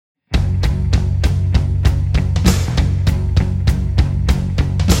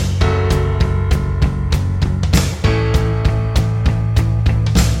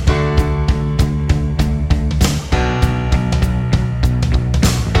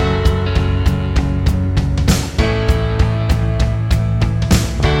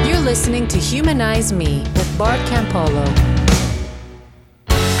listening to Humanize Me with Bart Campolo.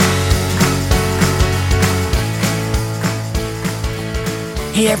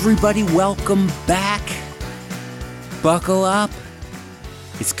 Hey everybody, welcome back. Buckle up.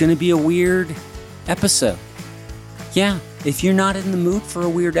 It's going to be a weird episode. Yeah, if you're not in the mood for a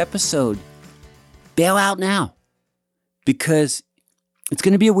weird episode, bail out now. Because it's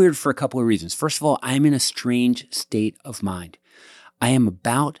going to be weird for a couple of reasons. First of all, I'm in a strange state of mind. I am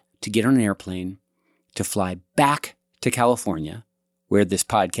about to get on an airplane to fly back to California, where this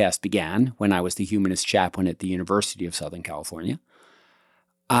podcast began when I was the humanist chaplain at the University of Southern California.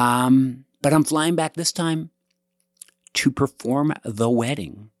 But I'm flying back this time to perform the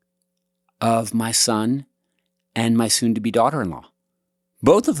wedding of my son and my soon-to-be daughter-in-law,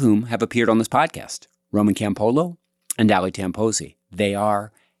 both of whom have appeared on this podcast, Roman Campolo and Ali Tamposi. They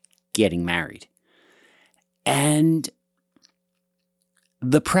are getting married. And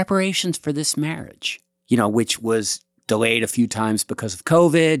the preparations for this marriage, which was delayed a few times because of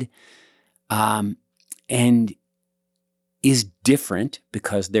COVID, and is different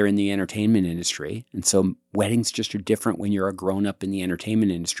because they're in the entertainment industry. And so weddings just are different when you're a grown-up in the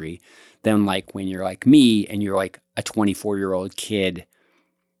entertainment industry than like when you're like me and you're like a 24-year-old kid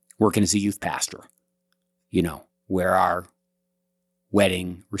working as a youth pastor, where our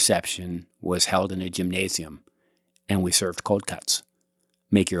wedding reception was held in a gymnasium and we served cold cuts.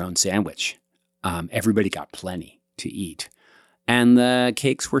 Make your own sandwich. Everybody got plenty to eat. And the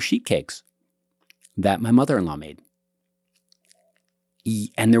cakes were sheet cakes that my mother-in-law made.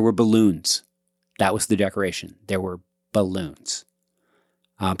 And there were balloons. That was the decoration. There were balloons.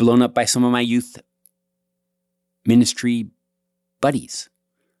 Blown up by some of my youth ministry buddies.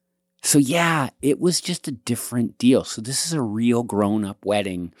 So yeah, it was just a different deal. So this is a real grown-up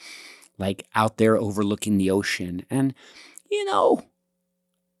wedding, like out there overlooking the ocean. And,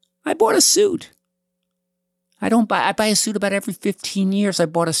 I bought a suit. I buy a suit about every 15 years. I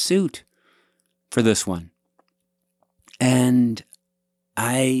bought a suit for this one. And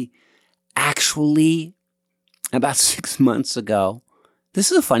I actually, about 6 months ago,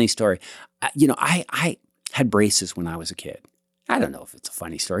 this is a funny story. I had braces when I was a kid. I don't know if it's a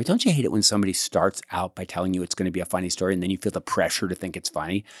funny story. Don't you hate it when somebody starts out by telling you it's going to be a funny story and then you feel the pressure to think it's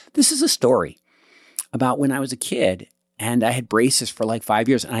funny? This is a story about when I was a kid and I had braces for like 5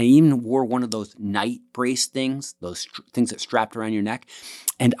 years. And I even wore one of those night brace things, those things that strapped around your neck.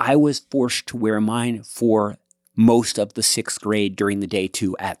 And I was forced to wear mine for most of the 6th grade during the day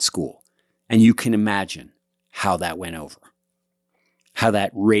too at school. And you can imagine how that went over, how that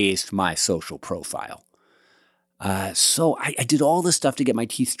raised my social profile. So I did all this stuff to get my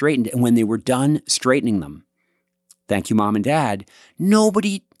teeth straightened. And when they were done straightening them, thank you, Mom and Dad,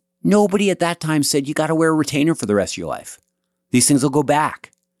 nobody at that time said, you got to wear a retainer for the rest of your life. These things will go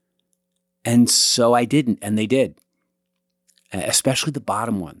back. And so I didn't, and they did. Especially the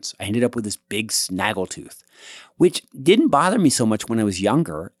bottom ones. I ended up with this big snaggletooth, which didn't bother me so much when I was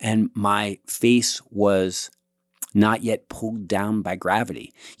younger and my face was not yet pulled down by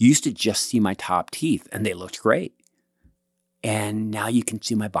gravity. You used to just see my top teeth and they looked great. And now you can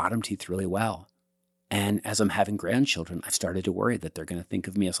see my bottom teeth really well. And as I'm having grandchildren, I've started to worry that they're going to think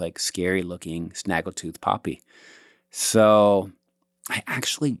of me as like scary looking snaggletooth Poppy. So I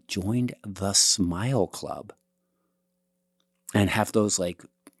actually joined the Smile Club and have those like,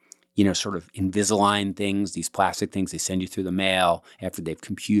 sort of Invisalign things, these plastic things they send you through the mail after they've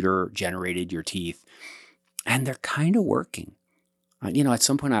computer generated your teeth. And they're kind of working. At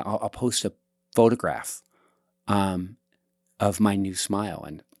some point I'll post a photograph of my new smile.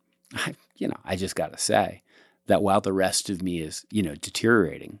 And I just got to say that while the rest of me is,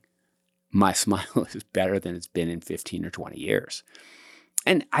 deteriorating, my smile is better than it's been in 15 or 20 years.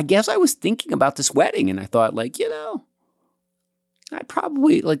 And I guess I was thinking about this wedding and I thought I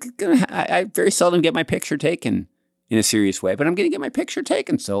probably I very seldom get my picture taken in a serious way, but I'm going to get my picture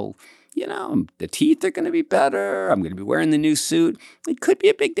taken. So, the teeth are going to be better. I'm going to be wearing the new suit. It could be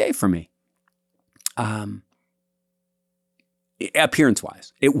a big day for me.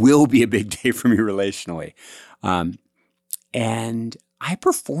 Appearance-wise, it will be a big day for me relationally. And I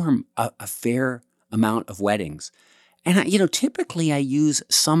perform a fair amount of weddings. And, typically I use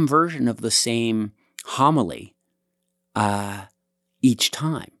some version of the same homily each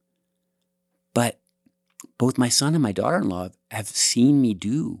time. But both my son and my daughter-in-law have seen me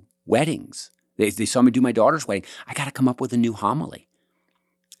do weddings. They saw me do my daughter's wedding. I got to come up with a new homily.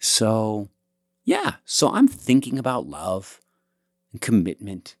 So, yeah. So I'm thinking about love and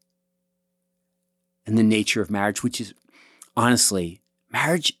commitment and the nature of marriage, which is honestly,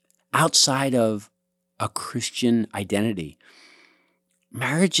 marriage outside of a Christian identity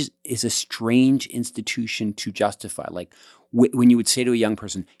marriage is a strange institution to justify. Like when you would say to a young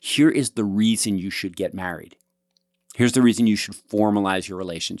person, here is the reason you should get married. Here's the reason you should formalize your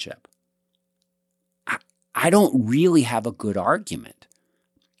relationship. I don't really have a good argument.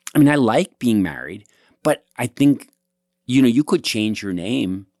 I mean, I like being married, but I think, you could change your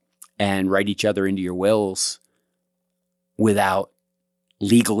name and write each other into your wills without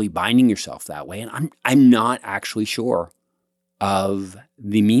legally binding yourself that way. And I'm not actually sure of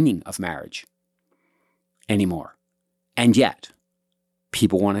the meaning of marriage anymore. And yet,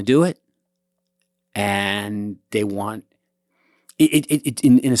 people want to do it, and they want it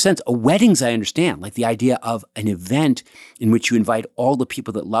in a sense. A weddings, I understand, like the idea of an event in which you invite all the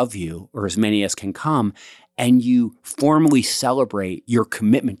people that love you, or as many as can come, and you formally celebrate your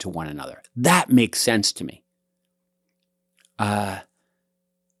commitment to one another. That makes sense to me.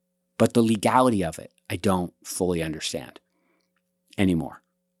 But the legality of it, I don't fully understand anymore.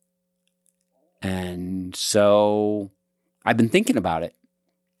 And so I've been thinking about it,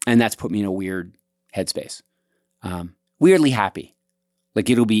 and that's put me in a weird headspace. Weirdly happy. Like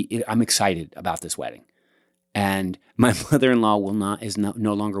I'm excited about this wedding. And my mother-in-law is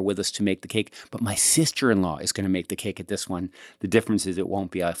no longer with us to make the cake, but my sister-in-law is going to make the cake at this one. The difference is it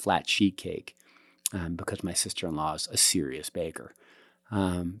won't be a flat sheet cake because my sister-in-law is a serious baker.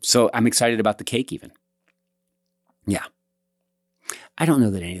 So I'm excited about the cake even. Yeah. I don't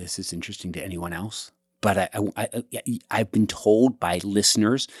know that any of this is interesting to anyone else, but I've been told by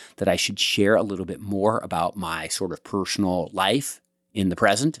listeners that I should share a little bit more about my sort of personal life in the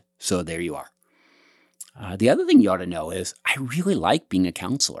present. So there you are. The other thing you ought to know is I really like being a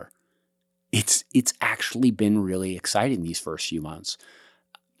counselor. It's actually been really exciting these first few months.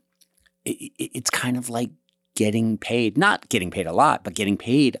 It's kind of like getting paid, not getting paid a lot, but getting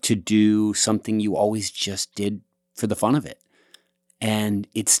paid to do something you always just did for the fun of it. And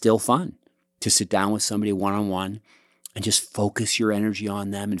it's still fun to sit down with somebody one-on-one and just focus your energy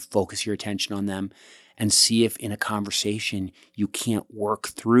on them and focus your attention on them and see if in a conversation you can't work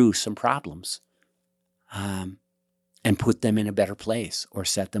through some problems and put them in a better place or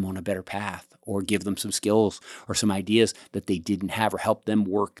set them on a better path or give them some skills or some ideas that they didn't have or help them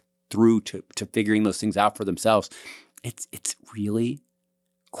work through to figuring those things out for themselves. It's really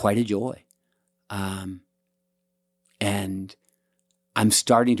quite a joy. And I'm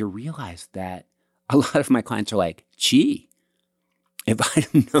starting to realize that a lot of my clients are like, gee, if I'd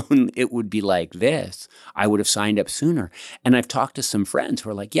have known it would be like this, I would have signed up sooner. And I've talked to some friends who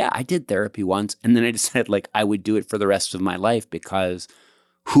are like, yeah, I did therapy once. And then I decided like I would do it for the rest of my life because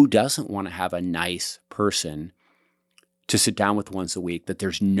who doesn't want to have a nice person to sit down with once a week that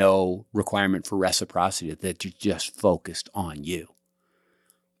there's no requirement for reciprocity, that you're just focused on you.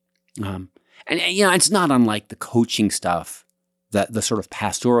 And it's not unlike the coaching stuff, the sort of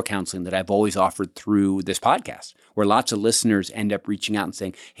pastoral counseling that I've always offered through this podcast, where lots of listeners end up reaching out and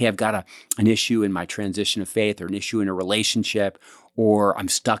saying, hey, I've got an issue in my transition of faith or an issue in a relationship, or I'm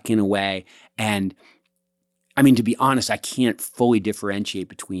stuck in a way. And I mean, to be honest, I can't fully differentiate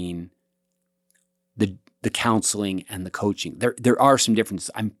between the counseling and the coaching. There are some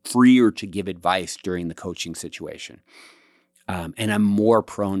differences. I'm freer to give advice during the coaching situation. And I'm more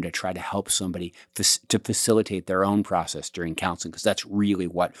prone to try to help somebody to facilitate their own process during counseling, because that's really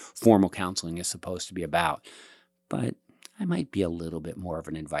what formal counseling is supposed to be about. But I might be a little bit more of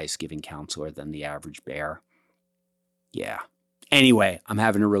an advice-giving counselor than the average bear. Yeah. Anyway, I'm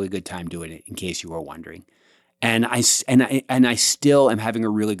having a really good time doing it, in case you were wondering. And I still am having a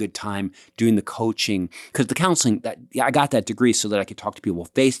really good time doing the coaching, because the counseling, I got that degree so that I could talk to people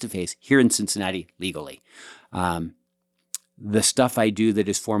face-to-face here in Cincinnati legally. The stuff I do that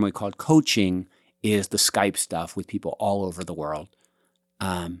is formally called coaching is the Skype stuff with people all over the world,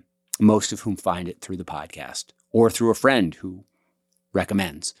 most of whom find it through the podcast or through a friend who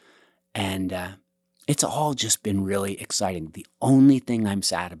recommends. And it's all just been really exciting. The only thing I'm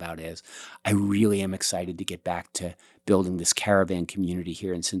sad about is I really am excited to get back to building this caravan community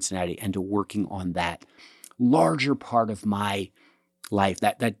here in Cincinnati and to working on that larger part of my life,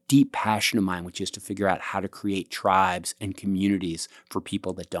 that deep passion of mine, which is to figure out how to create tribes and communities for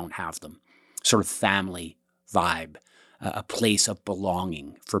people that don't have them. Sort of family vibe, a place of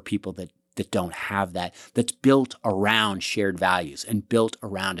belonging for people that don't have that, that's built around shared values and built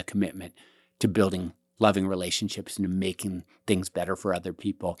around a commitment to building loving relationships and to making things better for other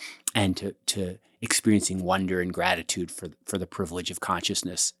people and to experiencing wonder and gratitude for the privilege of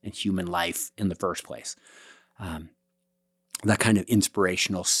consciousness and human life in the first place. That kind of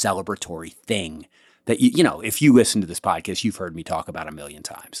inspirational, celebratory thing that, if you listen to this podcast, you've heard me talk about a million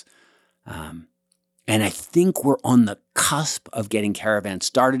times. And I think we're on the cusp of getting Caravan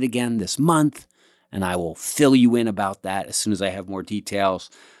started again this month. And I will fill you in about that as soon as I have more details,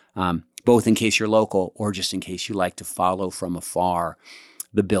 both in case you're local or just in case you like to follow from afar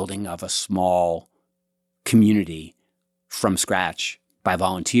the building of a small community from scratch by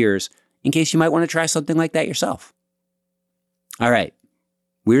volunteers, in case you might want to try something like that yourself. All right.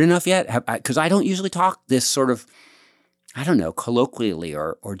 Weird enough yet? Because I don't usually talk this sort of, I don't know, colloquially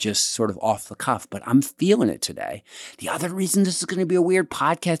or just sort of off the cuff, but I'm feeling it today. The other reason this is going to be a weird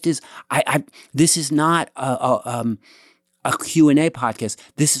podcast is this is not a Q&A podcast.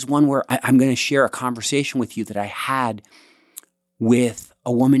 This is one where I'm going to share a conversation with you that I had with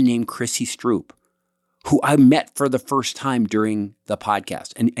a woman named Chrissy Stroop, who I met for the first time during the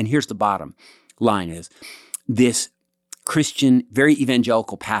podcast. And here's the bottom line is this Christian, very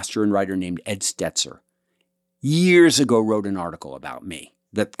evangelical pastor and writer named Ed Stetzer years ago wrote an article about me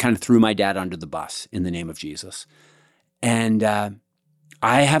that kind of threw my dad under the bus in the name of Jesus. And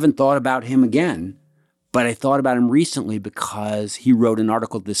I haven't thought about him again, but I thought about him recently because he wrote an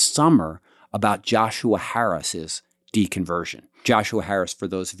article this summer about Joshua Harris's deconversion. Joshua Harris, for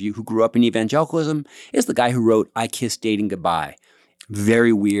those of you who grew up in evangelicalism, is the guy who wrote I Kissed Dating Goodbye.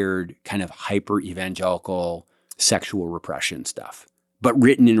 Very weird, kind of hyper-evangelical sexual repression stuff, but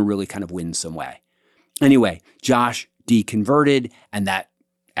written in a really kind of winsome way. Anyway, Josh deconverted, and that,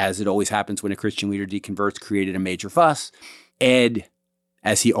 as it always happens when a Christian leader deconverts, created a major fuss. Ed,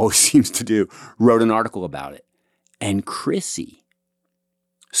 as he always seems to do, wrote an article about it. And Chrissy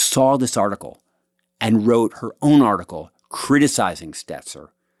saw this article and wrote her own article criticizing Stetzer.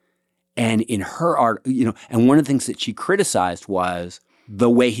 And in her art, and one of the things that she criticized was the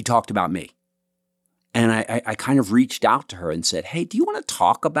way he talked about me. And I kind of reached out to her and said, hey, do you want to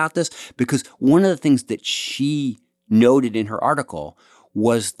talk about this? Because one of the things that she noted in her article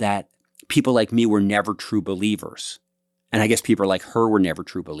was that people like me were never true believers. And I guess people like her were never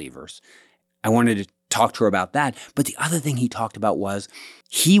true believers. I wanted to talk to her about that. But the other thing he talked about was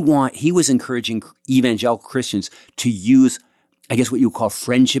he was encouraging evangelical Christians to use, I guess, what you would call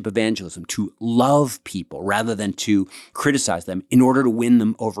friendship evangelism, to love people rather than to criticize them in order to win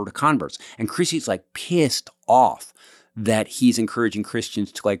them over to converts. And Chrissy's like pissed off that he's encouraging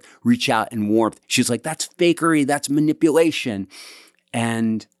Christians to like reach out in warmth. She's like, that's fakery, that's manipulation.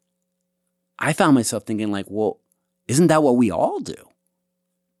 And I found myself thinking like, well, isn't that what we all do?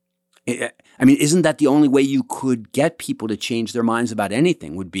 I mean, isn't that the only way you could get people to change their minds about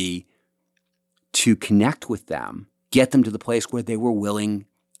anything would be to connect with them, get them to the place where they were willing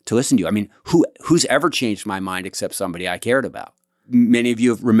to listen to you? I mean, who's ever changed my mind except somebody I cared about? Many of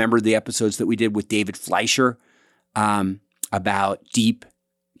you have remembered the episodes that we did with David Fleischer about deep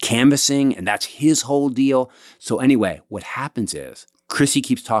canvassing, and that's his whole deal. So anyway, what happens is Chrissy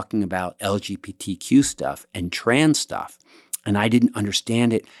keeps talking about LGBTQ stuff and trans stuff, and I didn't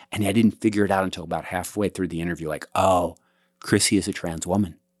understand it, and I didn't figure it out until about halfway through the interview, like, oh, Chrissy is a trans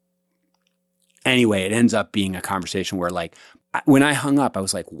woman. Anyway, it ends up being a conversation where, like, when I hung up, I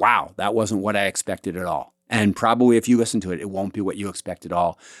was like, wow, that wasn't what I expected at all. And probably if you listen to it, it won't be what you expect at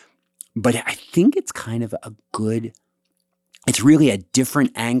all. But I think it's kind of it's really a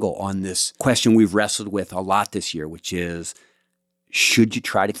different angle on this question we've wrestled with a lot this year, which is, should you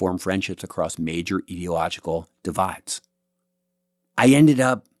try to form friendships across major ideological divides? I ended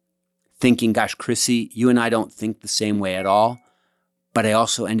up thinking, gosh, Chrissy, you and I don't think the same way at all. But I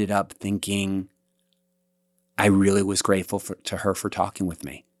also ended up thinking I really was grateful to her for talking with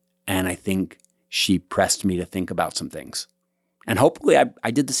me. And I think she pressed me to think about some things. And hopefully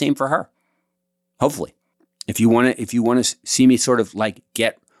I did the same for her. Hopefully. If you want to see me sort of like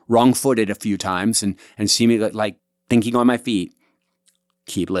get wrong-footed a few times and see me like thinking on my feet,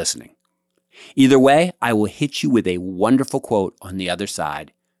 keep listening. Either way, I will hit you with a wonderful quote on the other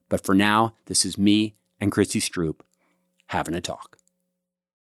side. But for now, this is me and Chrissy Stroop having a talk.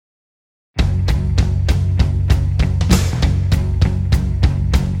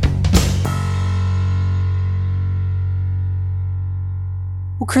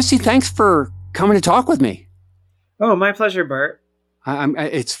 Well, Chrissy, thanks for coming to talk with me. Oh, my pleasure, Bart.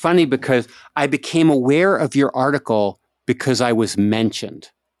 It's funny because I became aware of your article because I was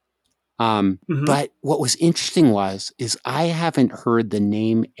mentioned. But what was interesting is I haven't heard the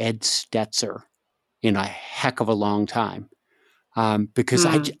name Ed Stetzer in a heck of a long time because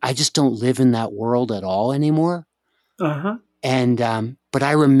I just don't live in that world at all anymore. And but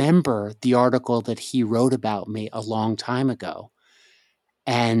I remember the article that he wrote about me a long time ago.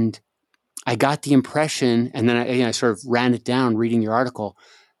 And I got the impression, and then I sort of ran it down reading your article,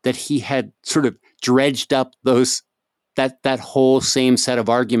 that he had sort of dredged up that whole same set of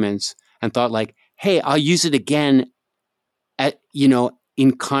arguments and thought like, hey, I'll use it again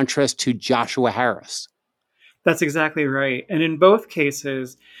in contrast to Joshua Harris. That's exactly right. And in both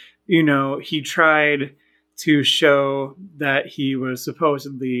cases, he tried to show that he was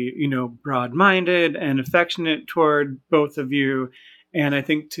supposedly, broad-minded and affectionate toward both of you. And I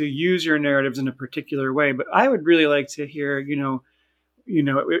think to use your narratives in a particular way. But I would really like to hear,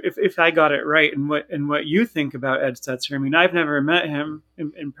 if I got it right and what you think about Ed Stetzer. I mean, I've never met him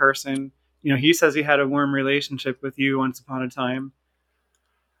in person. He says he had a warm relationship with you once upon a time.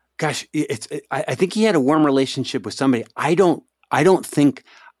 Gosh, I think he had a warm relationship with somebody. I don't think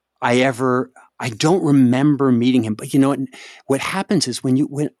I don't remember meeting him. But what happens is when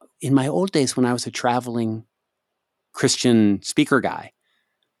in my old days, when I was a traveling Christian speaker guy,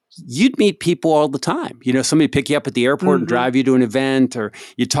 you'd meet people all the time. Somebody pick you up at the airport and drive you to an event, or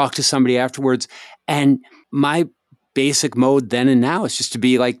you talk to somebody afterwards. And my basic mode then and now is just to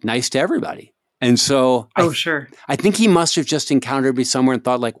be like nice to everybody. And so sure. I think he must have just encountered me somewhere and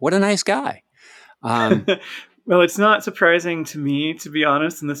thought like, what a nice guy. Well, it's not surprising to me, to be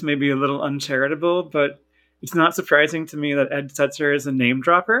honest, and this may be a little uncharitable, but it's not surprising to me that Ed Stetzer is a name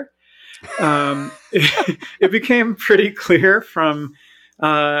dropper. It became pretty clear from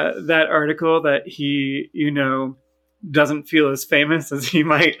that article that he, doesn't feel as famous as he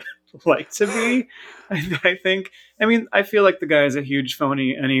might like to be. I think. I mean, I feel like the guy is a huge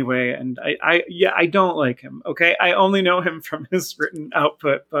phony anyway, and I don't like him. Okay, I only know him from his written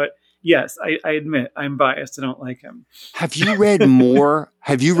output, but yes, I admit I'm biased. I don't like him. Have you read more?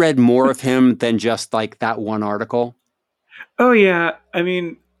 Have you read more of him than just like that one article? Oh yeah, I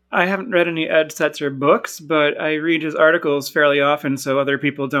mean, I haven't read any Ed Stetzer books, but I read his articles fairly often, so other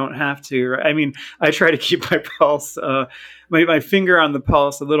people don't have to. I mean, I try to keep my pulse, my finger on the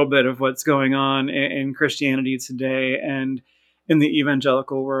pulse a little bit of what's going on in Christianity today and in the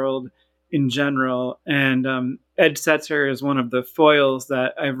evangelical world in general. And Ed Stetzer is one of the foils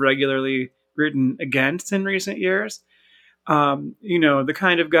that I've regularly written against in recent years. The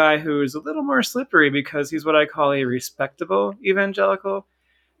kind of guy who's a little more slippery because he's what I call a respectable evangelical.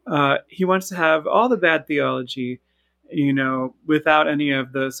 He wants to have all the bad theology, without any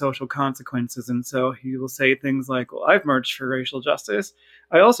of the social consequences. And so he will say things like, well, I've marched for racial justice.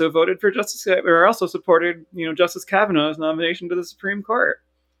 I also voted for I also supported, Justice Kavanaugh's nomination to the Supreme Court.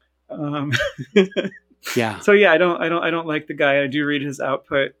 Yeah. So yeah, I don't like the guy. I do read his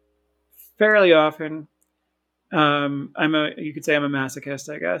output fairly often. You could say I'm a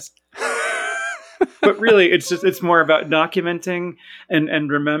masochist, I guess. But really, it's more about documenting and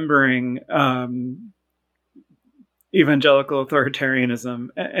remembering evangelical authoritarianism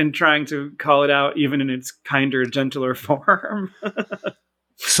and trying to call it out even in its kinder, gentler form.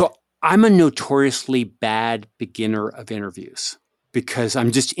 So I'm a notoriously bad beginner of interviews because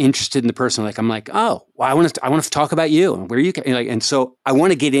I'm just interested in the person. Like I'm like, oh, well, I want to talk about you and where you can, and so I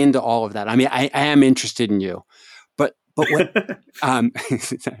want to get into all of that. I mean, I am interested in you, but what? That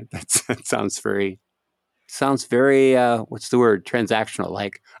sounds very what's the word? Transactional.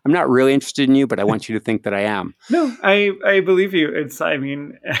 Like I'm not really interested in you, but I want you to think that I am. No, I believe you.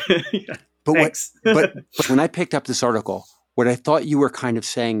 Yeah, but thanks. but when I picked up this article, what I thought you were kind of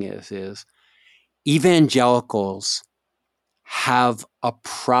saying is evangelicals have a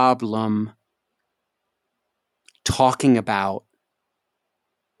problem talking about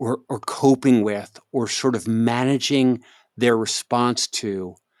or coping with or sort of managing their response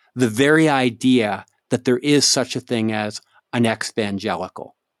to the very idea that there is such a thing as an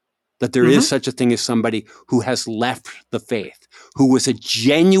ex-evangelical, that there is such a thing as somebody who has left the faith, who was a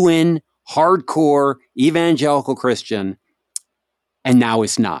genuine, hardcore evangelical Christian and now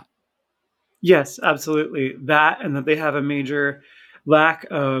is not. Yes, absolutely. That and that they have a major lack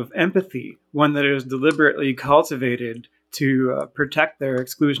of empathy, one that is deliberately cultivated to protect their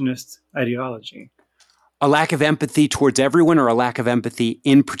exclusionist ideology. A lack of empathy towards everyone or a lack of empathy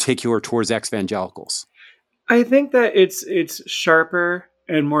in particular towards ex-evangelicals? I think that it's sharper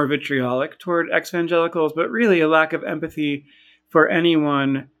and more vitriolic toward ex-evangelicals, but really a lack of empathy for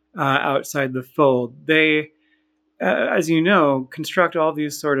anyone outside the fold. They, as you know, construct all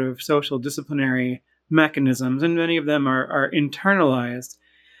these sort of social disciplinary mechanisms, and many of them are internalized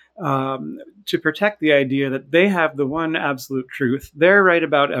to protect the idea that they have the one absolute truth. They're right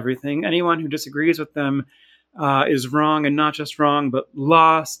about everything. Anyone who disagrees with them is wrong, and not just wrong, but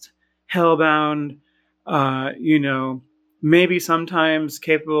lost, hellbound, maybe sometimes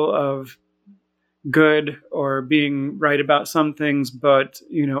capable of good or being right about some things, but,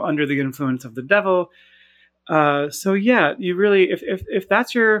 under the influence of the devil. So yeah, you really, if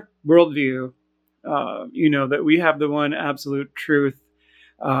that's your worldview, that we have the one absolute truth,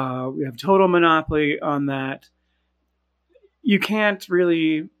 We have total monopoly on that. You can't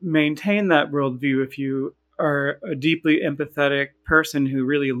really maintain that worldview if you are a deeply empathetic person who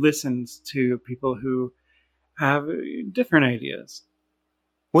really listens to people who have different ideas.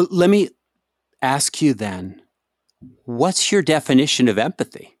 Well, let me ask you then, what's your definition of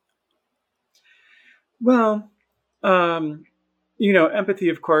empathy? Well, empathy,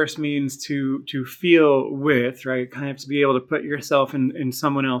 of course, means to feel with, right? Kind of to be able to put yourself in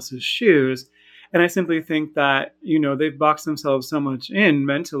someone else's shoes. And I simply think that, they've boxed themselves so much in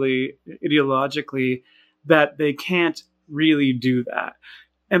mentally, ideologically, that they can't really do that.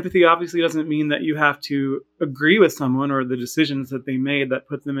 Empathy obviously doesn't mean that you have to agree with someone or the decisions that they made that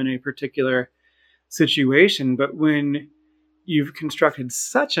put them in a particular situation. But when you've constructed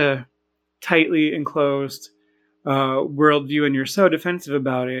such a tightly enclosed worldview and you're so defensive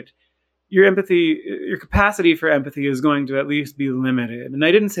about it, your capacity for empathy is going to at least be limited. And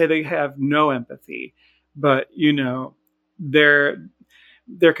I didn't say they have no empathy, but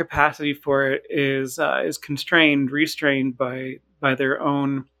their capacity for it is restrained by their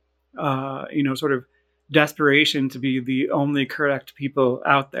own sort of desperation to be the only correct people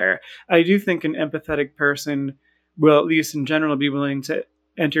out there. I do think an empathetic person will, at least in general, be willing to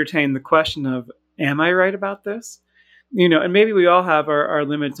entertain the question of, am I right about this? And maybe we all have our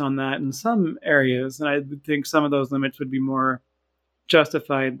limits on that in some areas. And I would think some of those limits would be more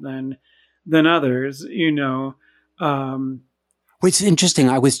justified than others, It's interesting.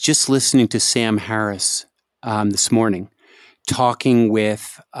 I was just listening to Sam Harris this morning, talking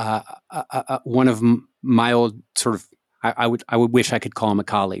with one of my old sort of, I would wish I could call him a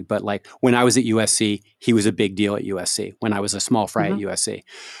colleague, but like when I was at USC, he was a big deal at USC when I was a small fry at USC.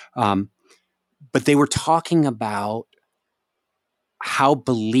 But they were talking about how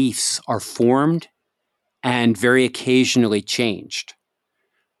beliefs are formed and very occasionally changed.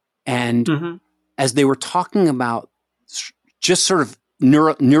 And as they were talking about just sort of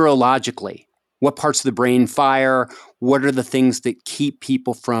neurologically, what parts of the brain fire, what are the things that keep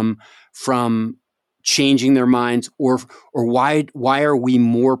people from changing their minds, or why are we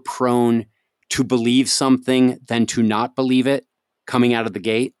more prone to believe something than to not believe it coming out of the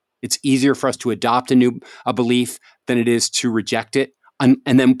gate? It's easier for us to adopt a belief than it is to reject it.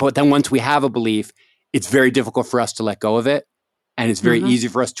 But then once we have a belief, it's very difficult for us to let go of it. And it's very easy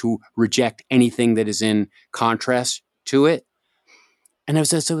for us to reject anything that is in contrast to it. And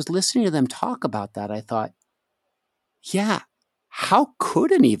as I was listening to them talk about that, I thought, yeah, how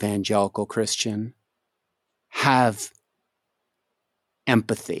could an evangelical Christian have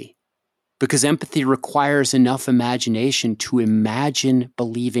empathy? Because empathy requires enough imagination to imagine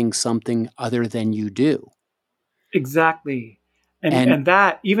believing something other than you do. Exactly. And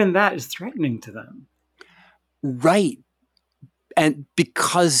that, even that is threatening to them. Right. And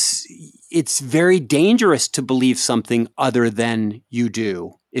because it's very dangerous to believe something other than you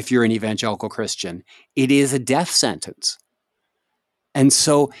do if you're an evangelical Christian. It is a death sentence. And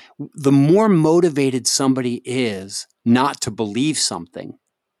so the more motivated somebody is not to believe something,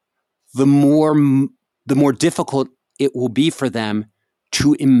 the more difficult it will be for them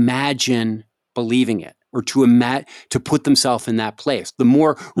to imagine believing it, or to put themselves in that place. The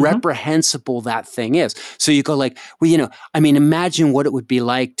more reprehensible that thing is. So you go like, well, imagine what it would be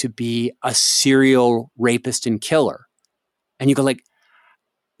like to be a serial rapist and killer. And you go like,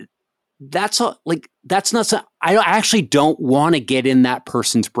 that's not so, I actually don't want to get in that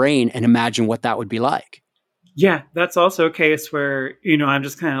person's brain and imagine what that would be like. Yeah, that's also a case where, I'm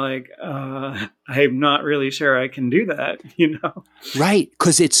just kind of like, I'm not really sure I can do that, Right,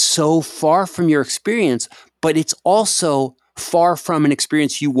 because it's so far from your experience, but it's also far from an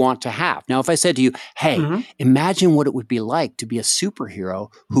experience you want to have. Now, if I said to you, hey, imagine what it would be like to be a superhero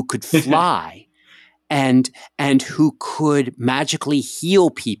who could fly and who could magically heal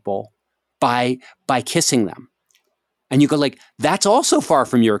people by kissing them. And you go like, that's also far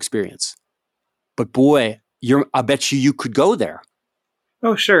from your experience. But boy, I bet you could go there.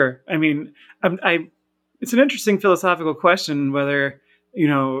 Oh, sure. I mean, it's an interesting philosophical question whether,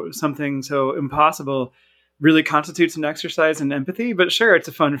 something so impossible really constitutes an exercise in empathy. But sure, it's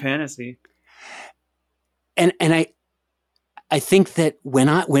a fun fantasy. And I think that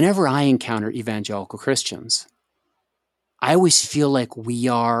whenever I encounter evangelical Christians, I always feel like we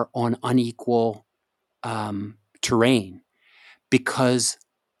are on unequal terrain, because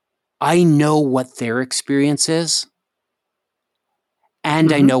I know what their experience is,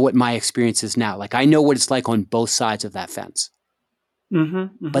 and I know what my experience is now. Like I know what it's like on both sides of that fence.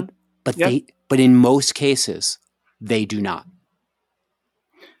 But in most cases, they do not.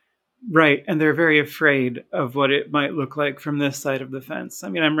 Right. And they're very afraid of what it might look like from this side of the fence. I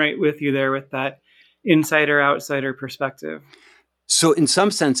mean, I'm right with you there with that insider outsider perspective. So in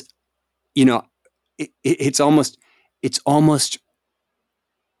some sense, you know, it's almost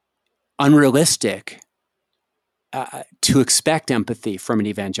unrealistic to expect empathy from an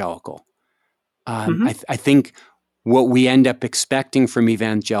evangelical. I think what we end up expecting from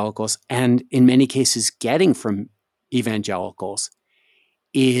evangelicals, and in many cases getting from evangelicals,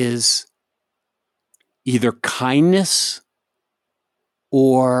 is either kindness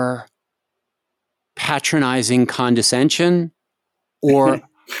or patronizing condescension, or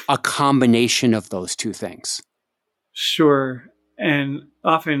a combination of those two things. Sure. And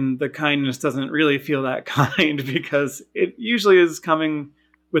often the kindness doesn't really feel that kind because it usually is coming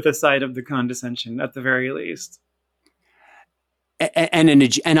with a side of the condescension at the very least.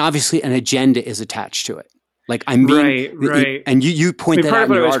 And obviously an agenda is attached to it. Like I'm being right. And you point that out in the article. Part of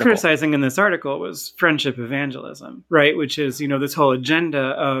what I was criticizing in this article was friendship evangelism, right? Which is, this whole agenda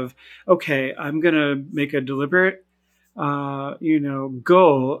of, okay, I'm going to make a deliberate,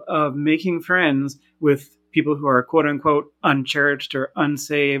 goal of making friends with people who are quote unquote unchurched or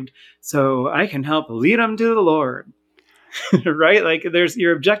unsaved, so I can help lead them to the Lord. Right? Like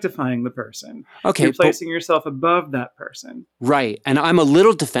you're objectifying the person. Okay. You're placing yourself above that person. Right. And I'm a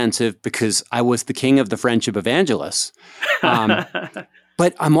little defensive because I was the king of the friendship evangelists.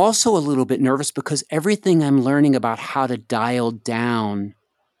 But I'm also a little bit nervous because everything I'm learning about how to dial down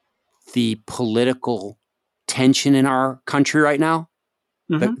the political tension in our country right now,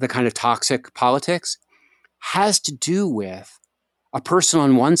 the kind of toxic politics, has to do with a person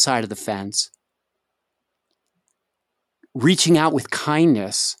on one side of the fence reaching out with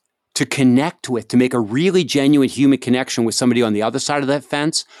kindness to connect with, to make a really genuine human connection with somebody on the other side of that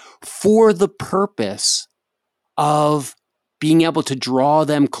fence for the purpose of being able to draw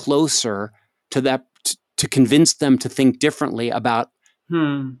them closer to that, to convince them to think differently about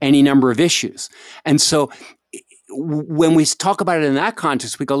any number of issues. And so when we talk about it in that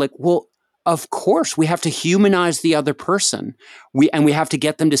context, we go like, well, of course, we have to humanize the other person. We have to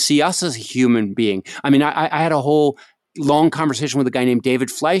get them to see us as a human being. I mean, I had a whole long conversation with a guy named David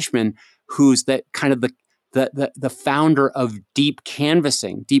Fleischman, who's that kind of the founder of deep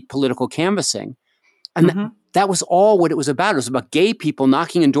canvassing, deep political canvassing. And that was all what it was about. It was about gay people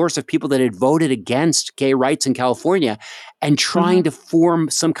knocking on doors of people that had voted against gay rights in California and trying to form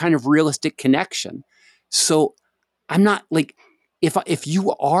some kind of realistic connection. So I'm not like, if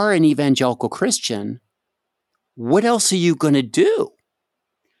you are an evangelical Christian, what else are you going to do?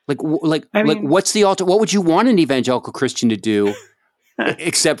 What's the what would you want an evangelical Christian to do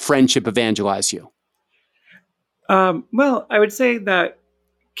except friendship evangelize you? Well, I would say that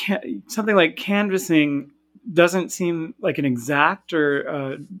something like canvassing doesn't seem like an exact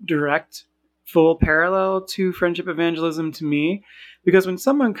or direct full parallel to friendship evangelism to me, because when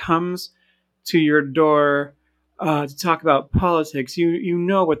someone comes to your door to talk about politics, you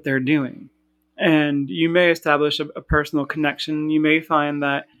know what they're doing, and you may establish a personal connection. You may find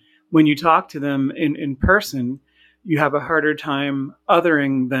that when you talk to them in person, you have a harder time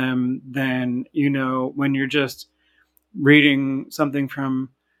othering them than, when you're just reading something from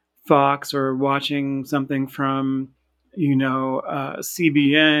Fox or watching something from,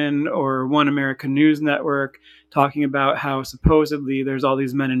 CBN or One American News Network talking about how supposedly there's all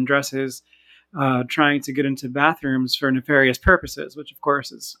these men in dresses trying to get into bathrooms for nefarious purposes, which of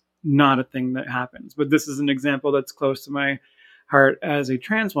course is not a thing that happens. But this is an example that's close to my heart as a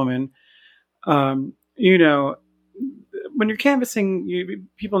trans woman. When you're canvassing,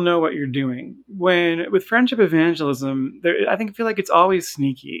 people know what you're doing. With friendship evangelism, I feel like it's always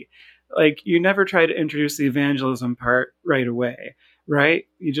sneaky. Like you never try to introduce the evangelism part right away, right?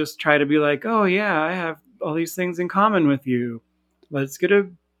 You just try to be like, oh yeah, I have all these things in common with you. Let's get a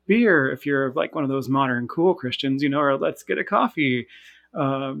beer if you're like one of those modern cool Christians, or let's get a coffee.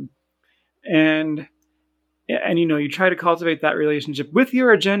 And you try to cultivate that relationship with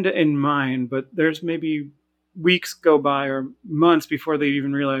your agenda in mind, but there's maybe weeks go by or months before they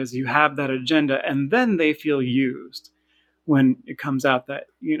even realize you have that agenda, and then they feel used when it comes out that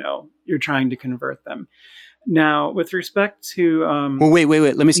you're trying to convert them. Now, with respect to well, wait.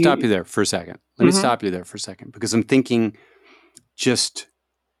 Let me stop you there for a second. Because I'm thinking, just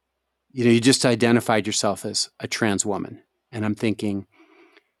you just identified yourself as a trans woman, and I'm thinking,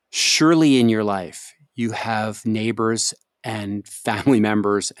 surely in your life you have neighbors and family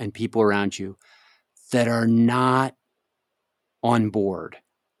members and people around you that are not on board,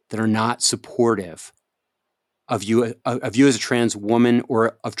 that are not supportive of you as a trans woman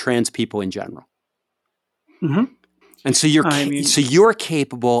or of trans people in general. And so I mean, you're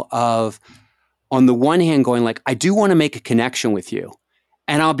capable of, on the one hand, going like, I do want to make a connection with you.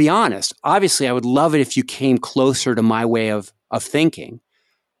 And I'll be honest, obviously, I would love it if you came closer to my way of thinking,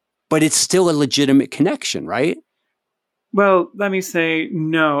 but it's still a legitimate connection, right? well, let me say,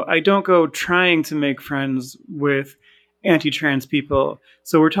 no, I don't go trying to make friends with anti-trans people.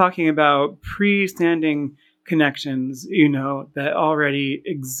 So we're talking about pre-standing connections, that already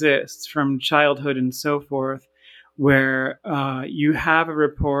exist from childhood and so forth, where you have a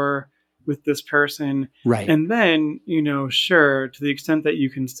rapport with this person. Right. And then, sure, to the extent that you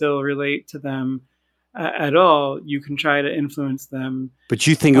can still relate to them at all, you can try to influence them. But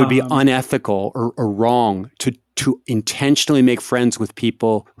you think it would be unethical or wrong to intentionally make friends with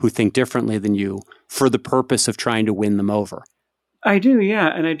people who think differently than you for the purpose of trying to win them over? I do, yeah,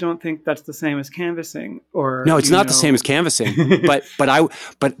 and I don't think that's the same as canvassing. Or no, it's not the same as canvassing. but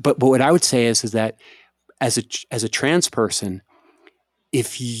what I would say is that as a trans person,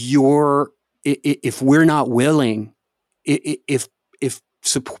 if we're not willing, if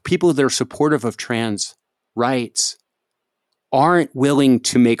people that are supportive of trans rights aren't willing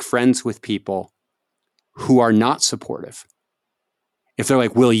to make friends with people who are not supportive, if they're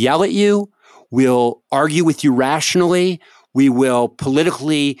like, we'll yell at you, we'll argue with you rationally, we will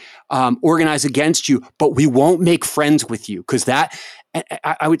politically organize against you, but we won't make friends with you, because that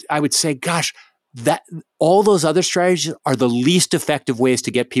I would say, gosh, that all those other strategies are the least effective ways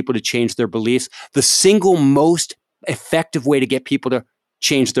to get people to change their beliefs. The single most effective way to get people to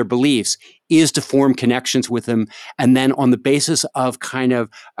change their beliefs is to form connections with them. And then on the basis of kind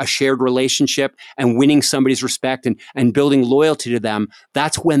of a shared relationship and winning somebody's respect and building loyalty to them,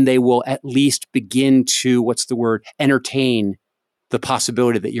 that's when they will at least begin to, entertain the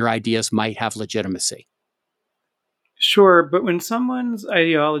possibility that your ideas might have legitimacy. Sure, but when someone's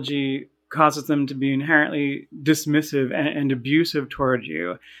ideology causes them to be inherently dismissive and abusive toward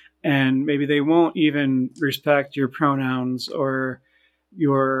you, and maybe they won't even respect your pronouns or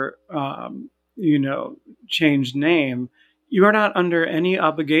your, changed name, you are not under any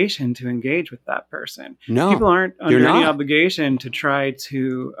obligation to engage with that person. No, people aren't under any obligation to try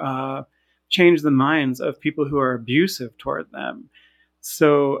to change the minds of people who are abusive toward them.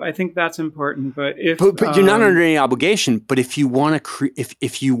 So I think that's important. But but you're not under any obligation. But if you want to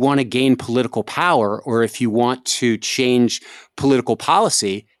if you want to gain political power, or if you want to change political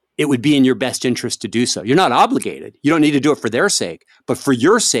policy, it would be in your best interest to do so. You're not obligated. You don't need to do it for their sake, but for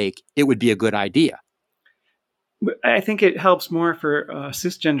your sake, it would be a good idea. I think it helps more for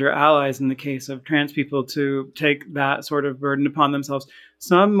cisgender allies in the case of trans people to take that sort of burden upon themselves.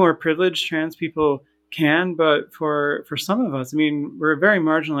 Some more privileged trans people can, but for some of us, I mean, we're a very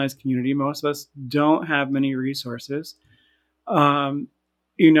marginalized community. Most of us don't have many resources.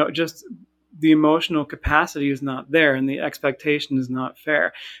 Just the emotional capacity is not there, and the expectation is not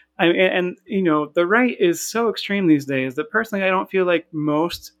fair. The right is so extreme these days that personally, I don't feel like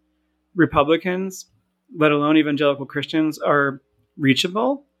most Republicans, let alone evangelical Christians, are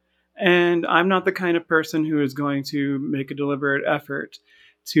reachable. And I'm not the kind of person who is going to make a deliberate effort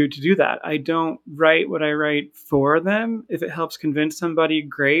to do that. I don't write what I write for them. If it helps convince somebody,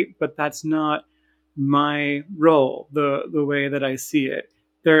 great, but that's not my role, the way that I see it.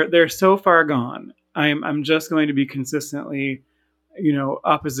 They're so far gone. I'm just going to be consistently,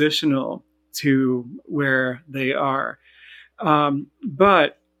 oppositional to where they are.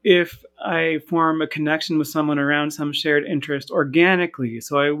 But if I form a connection with someone around some shared interest organically,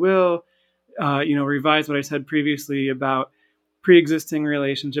 so I will, revise what I said previously about pre-existing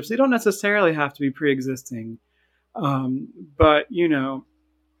relationships. They don't necessarily have to be pre-existing, but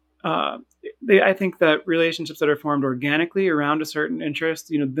I think that relationships that are formed organically around a certain interest,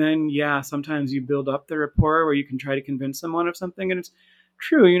 then sometimes you build up the rapport where you can try to convince someone of something. And it's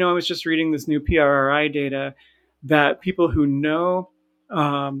true. I was just reading this new PRRI data that people who know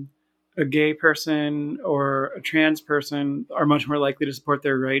a gay person or a trans person are much more likely to support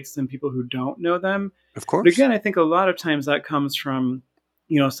their rights than people who don't know them. Of course. But again, I think a lot of times that comes from,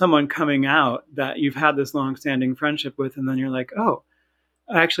 someone coming out that you've had this long-standing friendship with, and then you're like, oh,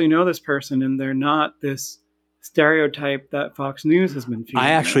 I actually know this person, and they're not this stereotype that Fox News has been feeding.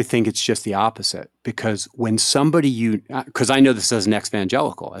 I actually think it's just the opposite, because when somebody because I know this as an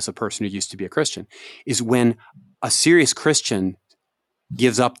ex-evangelical, as a person who used to be a Christian, is when a serious Christian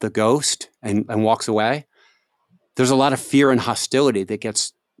gives up the ghost and walks away, there's a lot of fear and hostility that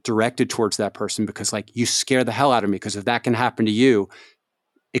gets directed towards that person, because you scare the hell out of me, because if that can happen to you,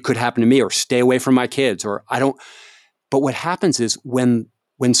 it could happen to me, or stay away from my kids, or I don't. But what happens is when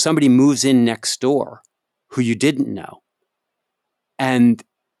somebody moves in next door who you didn't know, and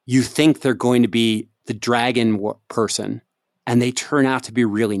you think they're the dragon person and they turn out to be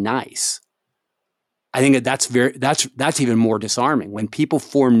really nice. I think that's even more disarming when people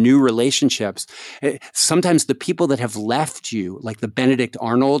form new relationships. Sometimes the people that have left you, like the Benedict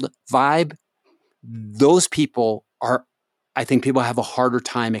Arnold vibe, those people are, I think people have a harder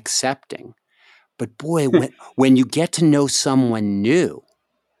time accepting. But boy, when you get to know someone new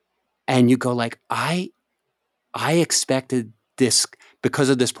and you go like, I expected this because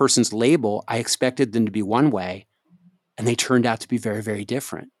of this person's label, I expected them to be one way and they turned out to be very, very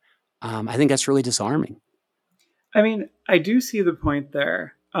different. I think that's really disarming. I mean, I do see the point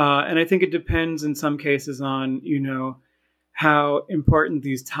there. And I think it depends in some cases on, how important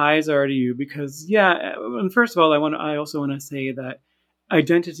these ties are to you. Because, and first of all, I also want to say that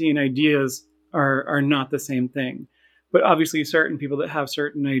identity and ideas are not the same thing. But obviously, certain people that have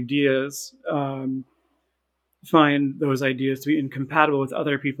certain ideas find those ideas to be incompatible with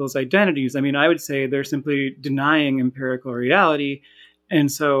other people's identities. I mean, I would say they're simply denying empirical reality. And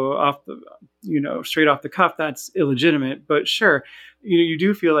so straight off the cuff, that's illegitimate. But sure, you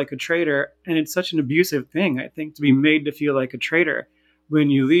do feel like a traitor. And it's such an abusive thing, I think, to be made to feel like a traitor when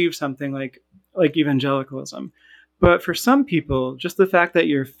you leave something like evangelicalism. But for some people, just the fact that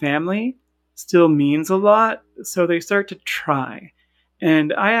your family still means a lot. So they start to try.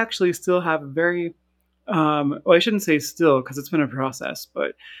 And I actually still have a very, I shouldn't say still because it's been a process,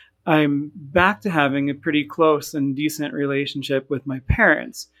 but I'm back to having a pretty close and decent relationship with my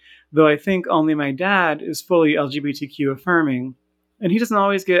parents, though I think only my dad is fully LGBTQ affirming. And he doesn't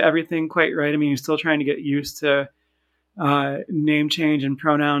always get everything quite right. I mean, he's still trying to get used to name change and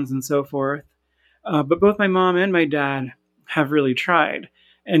pronouns and so forth. But both my mom and my dad have really tried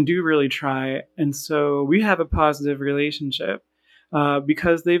and do really try. And so we have a positive relationship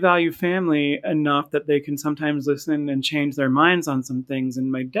because they value family enough that they can sometimes listen and change their minds on some things.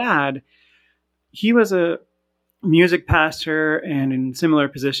 And my dad, he was a music pastor and in similar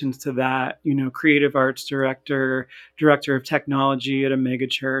positions to that, creative arts director of technology at a mega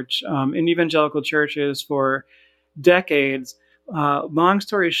church, in evangelical churches for decades. Long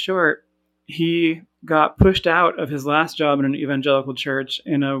story short, he got pushed out of his last job in an evangelical church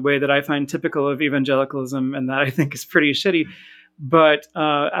in a way that I find typical of evangelicalism and that I think is pretty shitty. But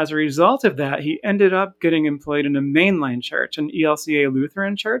as a result of that, he ended up getting employed in a mainline church, an ELCA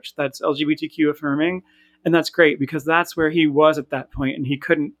Lutheran church that's LGBTQ affirming. And that's great because that's where he was at that point, and he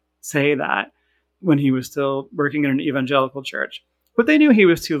couldn't say that when he was still working in an evangelical church. But they knew he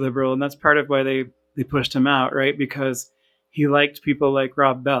was too liberal, and that's part of why they pushed him out, right? Because he liked people like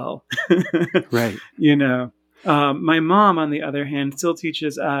Rob Bell. Right. My mom, on the other hand, still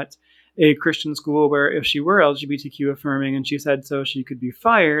teaches at a Christian school where if she were LGBTQ affirming and she said so, she could be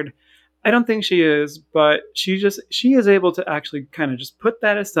fired. I don't think she is, but she is able to actually kind of just put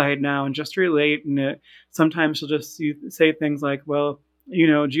that aside now and just relate. And sometimes she'll just say things like, well,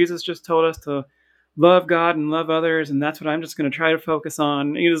 Jesus just told us to love God and love others. And that's what I'm just going to try to focus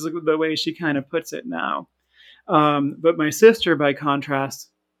on. Is the way she kind of puts it now. But my sister, by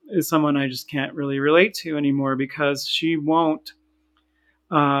contrast, is someone I just can't really relate to anymore because she won't,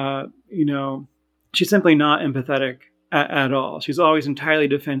 she's simply not empathetic at all. She's always entirely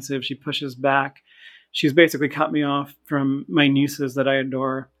defensive. She pushes back. She's basically cut me off from my nieces that I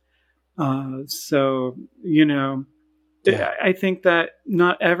adore. I think that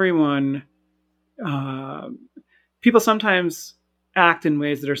not everyone, people sometimes act in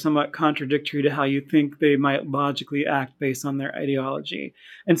ways that are somewhat contradictory to how you think they might logically act based on their ideology.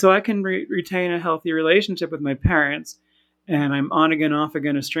 And so I can retain a healthy relationship with my parents, and I'm on again, off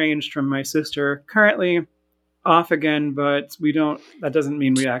again, estranged from my sister. Currently off again, but that doesn't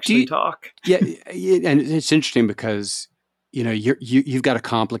mean we actually talk. Yeah. And it's interesting because, you've got a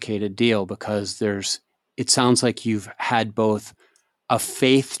complicated deal because it sounds like you've had both a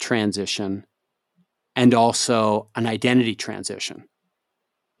faith transition and also an identity transition.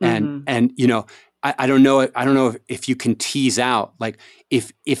 And, I don't know if you can tease out, like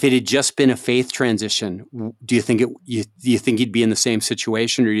if it had just been a faith transition, do you think you'd be in the same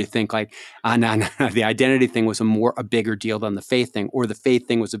situation, or do you think like, no, the identity thing was a bigger deal than the faith thing, or the faith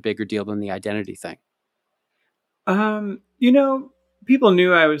thing was a bigger deal than the identity thing? People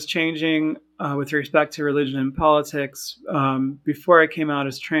knew I was changing with respect to religion and politics before I came out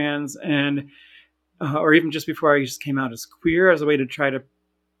as trans, and or even just before I just came out as queer, as a way to try to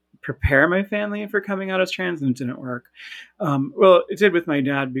prepare my family for coming out as trans, and it didn't work. Well, it did with my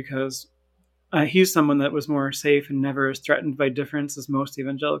dad because he's someone that was more safe and never as threatened by difference as most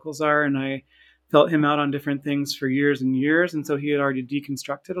evangelicals are, and I felt him out on different things for years and years, and so he had already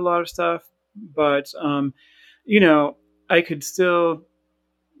deconstructed a lot of stuff. But I could still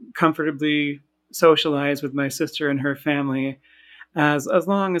comfortably socialize with my sister and her family as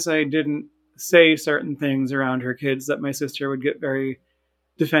long as I didn't say certain things around her kids that my sister would get very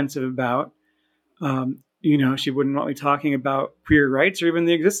defensive about. She wouldn't want me talking about queer rights or even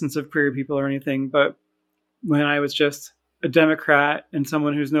the existence of queer people or anything. But when I was just a Democrat and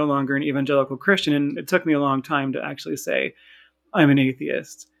someone who's no longer an evangelical Christian, and it took me a long time to actually say I'm an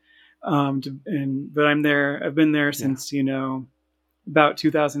atheist. But I'm there. I've been there since, about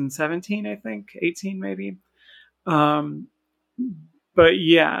 2017, I think, 18 maybe. But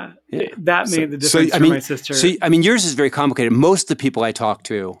that made the difference for my sister. So, yours is very complicated. Most of the people I talk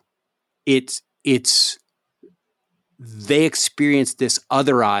to, they experience this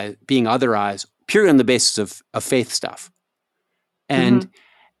being otherized purely on the basis of faith stuff. And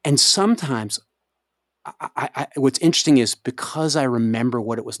sometimes what's interesting is because I remember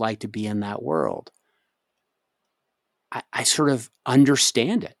what it was like to be in that world, I sort of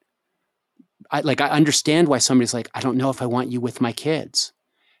understand it. I understand why somebody's like, I don't know if I want you with my kids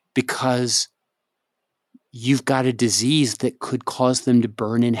because you've got a disease that could cause them to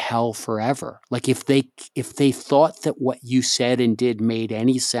burn in hell forever. Like if they thought that what you said and did made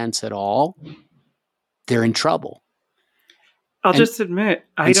any sense at all, they're in trouble. I'll just admit,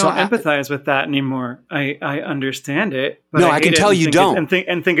 I don't empathize with that anymore. I understand it. But no, I can tell you don't. And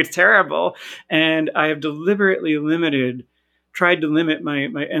think it's terrible. And I have deliberately tried to limit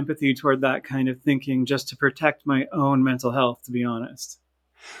my empathy toward that kind of thinking just to protect my own mental health, to be honest.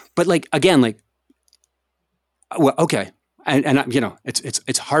 But well, okay. And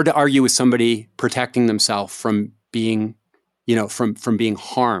it's hard to argue with somebody protecting themselves from being, from being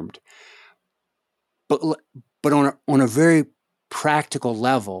harmed. But on a very practical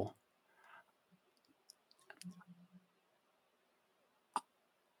level,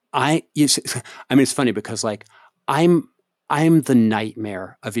 it's funny because I'm the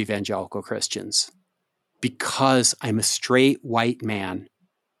nightmare of evangelical Christians because I'm a straight white man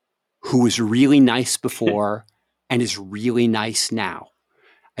who was really nice before and is really nice now.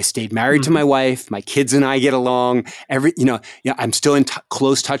 I stayed married to my wife. My kids and I get along. I'm still in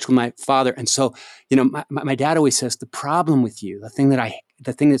close touch with my father. And so, my dad always says the problem with you, the thing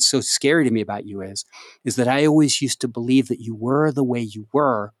that's so scary to me about you is that I always used to believe that you were the way you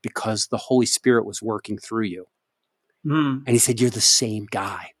were because the Holy Spirit was working through you. And he said, you're the same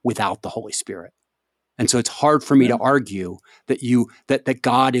guy without the Holy Spirit. And so it's hard for me to argue that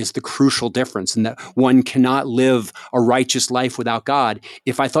God is the crucial difference and that one cannot live a righteous life without God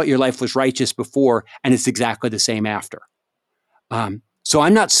if I thought your life was righteous before and it's exactly the same after. So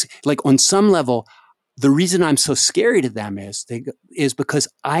I'm not on some level, the reason I'm so scary to them is because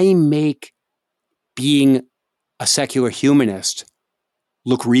I make being a secular humanist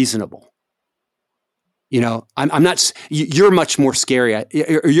look reasonable. I'm not. You're much more scary.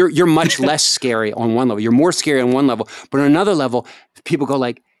 You're much less scary on one level. You're more scary on one level, but on another level, people go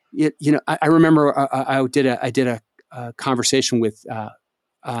like, I remember I did a conversation with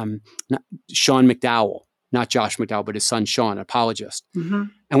Sean McDowell, not Josh McDowell, but his son Sean, an apologist. And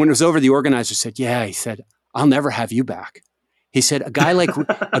when it was over, the organizer said, he said, I'll never have you back. He said, a guy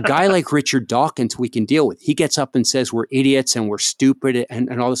like Richard Dawkins we can deal with. He gets up and says we're idiots and we're stupid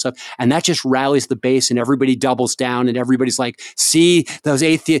and all this stuff. And that just rallies the base and everybody doubles down and everybody's like, see, those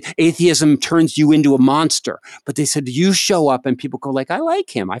atheism turns you into a monster. But they said, you show up and people go like, I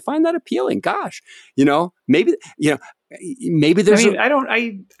like him. I find that appealing. Gosh, maybe there's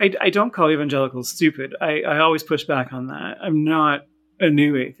I don't call evangelicals stupid. I always push back on that. I'm not a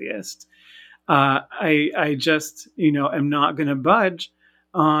new atheist. I just, am not going to budge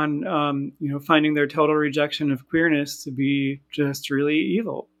on, finding their total rejection of queerness to be just really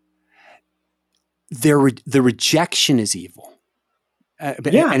evil. The rejection is evil. And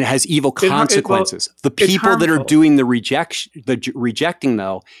it has evil consequences. The people that are doing the rejecting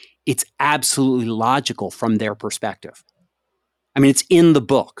though, it's absolutely logical from their perspective. I mean, it's in the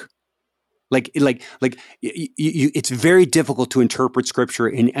book. It's very difficult to interpret scripture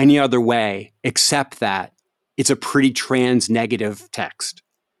in any other way except that it's a pretty trans-negative text.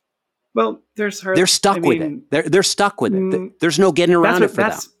 Well, they're stuck with it. They're stuck with it. There's no getting around it for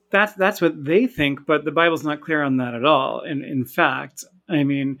them. That's what they think, but the Bible's not clear on that at all. And in fact,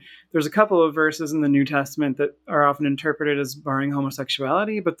 there's a couple of verses in the New Testament that are often interpreted as barring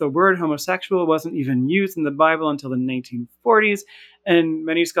homosexuality, but the word homosexual wasn't even used in the Bible until the 1940s. And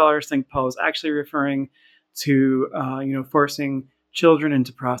many scholars think Paul is actually referring to, forcing children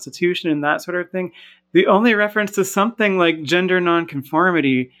into prostitution and that sort of thing. The only reference to something like gender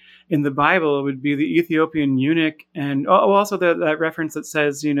nonconformity in the Bible would be the Ethiopian eunuch, and also that reference that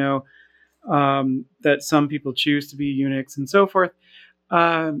says, that some people choose to be eunuchs and so forth.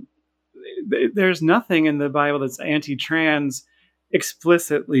 there's nothing in the Bible that's anti-trans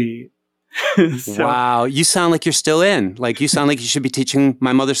explicitly. So, wow. You sound like you're still in. Like you sound like you should be teaching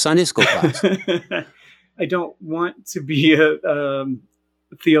my mother's Sunday school class. I don't want to be a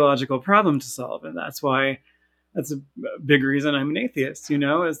theological problem to solve. And that's a big reason I'm an atheist,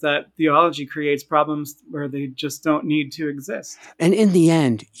 is that theology creates problems where they just don't need to exist. And in the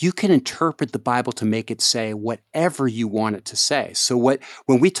end, you can interpret the Bible to make it say whatever you want it to say. So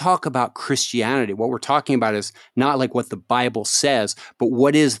when we talk about Christianity, what we're talking about is not like what the Bible says, but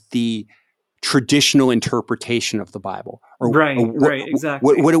what is the traditional interpretation of the Bible. Right,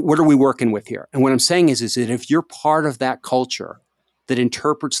 exactly. What are we working with here? And what I'm saying is that if you're part of that culture that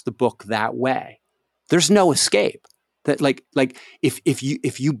interprets the book that way, there's no escape. That like if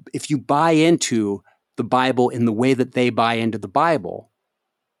you buy into the Bible in the way that they buy into the Bible,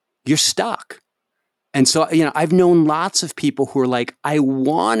 you're stuck. And so, I've known lots of people who are like, I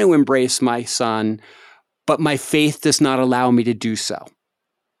want to embrace my son, but my faith does not allow me to do so.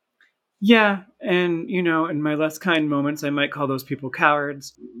 Yeah. And, in my less kind moments, I might call those people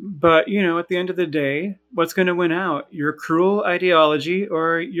cowards. But, at the end of the day, what's going to win out? Your cruel ideology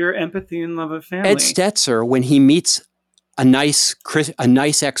or your empathy and love of family? Ed Stetzer, when he meets a nice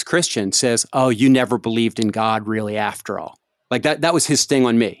ex-Christian, says, "Oh, you never believed in God really after all." Like that was his sting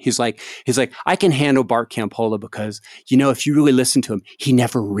on me. He's like, I can handle Bart Campola because, if you really listen to him, he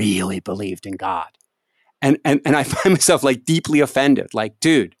never really believed in God. And I find myself like deeply offended. Like,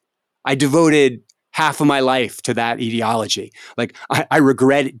 dude, I devoted half of my life to that ideology. Like, I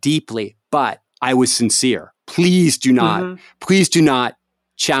regret it deeply, but I was sincere. Please do not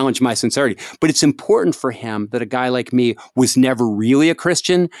challenge my sincerity. But it's important for him that a guy like me was never really a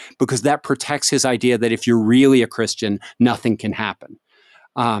Christian, because that protects his idea that if you're really a Christian, nothing can happen.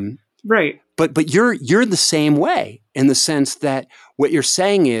 Right. But you're the same way, in the sense that what you're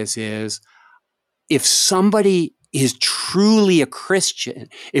saying is if somebody is truly a Christian,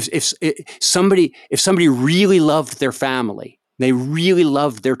 if somebody really loved their family, they really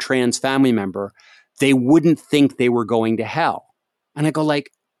loved their trans family member, they wouldn't think they were going to hell. And I go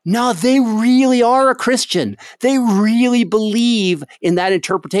like, no, they really are a Christian. They really believe in that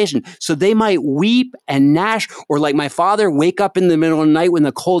interpretation. So they might weep and gnash, or like my father, wake up in the middle of the night when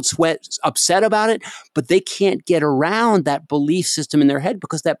the cold sweat's upset about it, but they can't get around that belief system in their head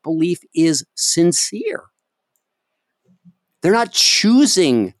because that belief is sincere. They're not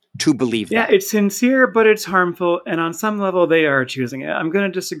choosing to believe that. Yeah, it's sincere, but it's harmful. And on some level, they are choosing it. I'm going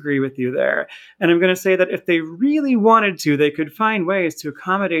to disagree with you there. And I'm going to say that if they really wanted to, they could find ways to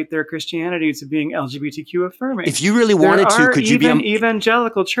accommodate their Christianity to being LGBTQ affirming. If you really wanted to, could you be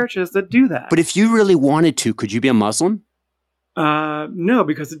evangelical churches that do that? But if you really wanted to, could you be a Muslim? No,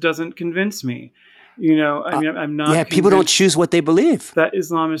 because it doesn't convince me. I'm not. Yeah, people don't choose what they believe. That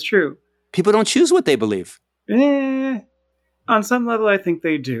Islam is true. People don't choose what they believe. On some level, I think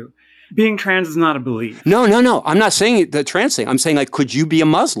they do. Being trans is not a belief. No. I'm not saying the trans thing. I'm saying, like, could you be a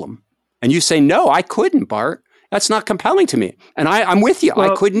Muslim? And you say, no, I couldn't, Bart. That's not compelling to me. And I'm with you.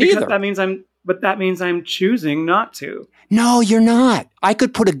 Well, I couldn't either. That means I'm choosing not to. No, you're not. I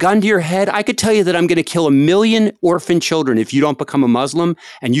could put a gun to your head. I could tell you that I'm going to kill 1 million orphan children if you don't become a Muslim,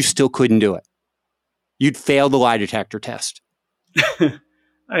 and you still couldn't do it. You'd fail the lie detector test.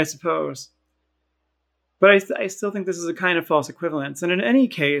 I suppose. But I still think this is a kind of false equivalence. And in any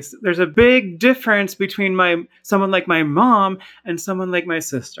case, there's a big difference between someone like my mom and someone like my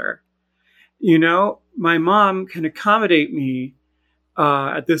sister. My mom can accommodate me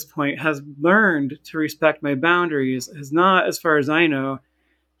at this point, has learned to respect my boundaries, has not, as far as I know,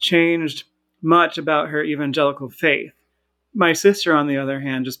 changed much about her evangelical faith. My sister, on the other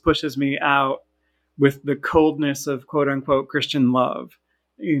hand, just pushes me out with the coldness of quote unquote Christian love,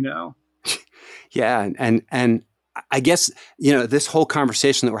 Yeah, and I guess, this whole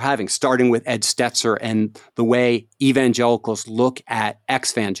conversation that we're having, starting with Ed Stetzer and the way evangelicals look at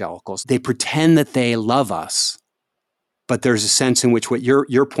ex-evangelicals, they pretend that they love us, but there's a sense in which what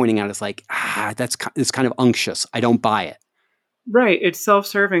you're pointing out is like, it's kind of unctuous. I don't buy it. Right. It's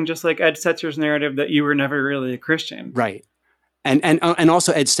self-serving, just like Ed Stetzer's narrative that you were never really a Christian. Right. And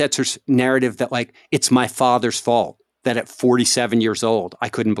also Ed Stetzer's narrative that, like, it's my father's fault that at 47 years old, I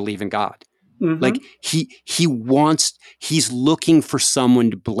couldn't believe in God. Mm-hmm. Like he's looking for someone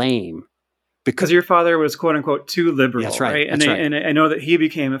to blame because your father was quote unquote too liberal. That's right. And I know that he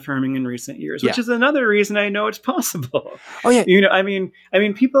became affirming in recent years, which is another reason I know it's possible. Oh yeah. I mean,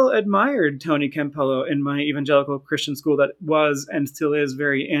 people admired Tony Campolo in my evangelical Christian school that was and still is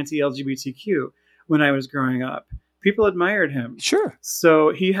very anti-LGBTQ when I was growing up. People admired him. Sure.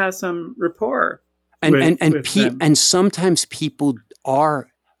 So he has some rapport. And sometimes people are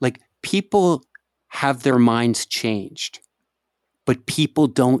like, people have their minds changed, but people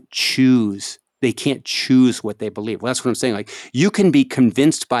don't choose. They can't choose what they believe. Well, that's what I'm saying. Like, you can be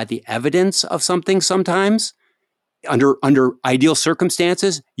convinced by the evidence of something sometimes under ideal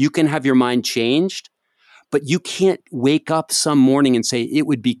circumstances. You can have your mind changed, but you can't wake up some morning and say, it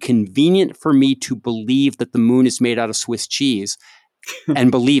would be convenient for me to believe that the moon is made out of Swiss cheese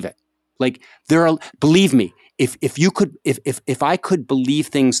and believe it. Like, believe me, if I could believe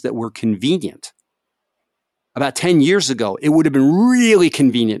things that were convenient about 10 years ago, it would have been really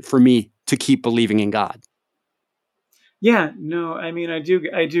convenient for me to keep believing in God. Yeah, no, I mean, I do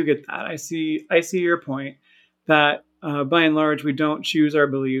get that. I see your point that by and large, we don't choose our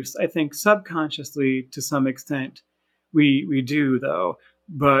beliefs. I think subconsciously, to some extent, we do, though,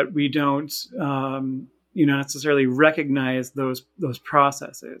 but we don't, necessarily recognize those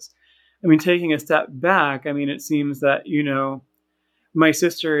processes. I mean, taking a step back, I mean, it seems that, my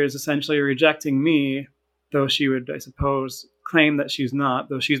sister is essentially rejecting me, though she would, I suppose, claim that she's not,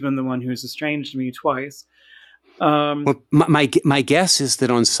 though she's been the one who's estranged me twice. Well, my guess is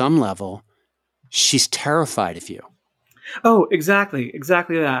that on some level, she's terrified of you. Oh, exactly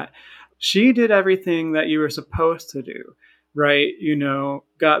that. She did everything that you were supposed to do, right?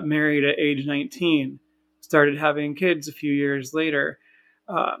 Got married at age 19, started having kids a few years later,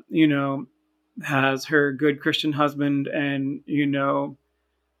 has her good Christian husband and,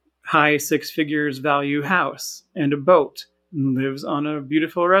 high 6 figures value house and a boat, and lives on a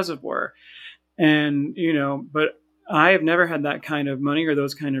beautiful reservoir. And, but I have never had that kind of money or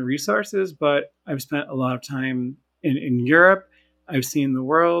those kind of resources, but I've spent a lot of time in Europe. I've seen the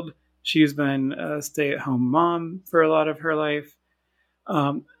world. She's been a stay-at-home mom for a lot of her life.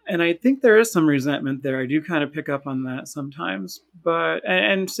 And I think there is some resentment there. I do kind of pick up on that sometimes,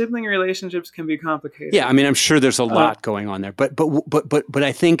 and sibling relationships can be complicated. Yeah, I mean, I'm sure there's a lot going on there, but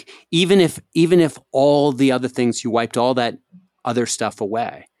I think even if all the other things, you wiped all that other stuff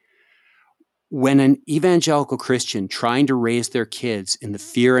away, when an evangelical Christian trying to raise their kids in the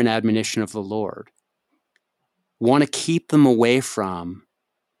fear and admonition of the Lord want to keep them away from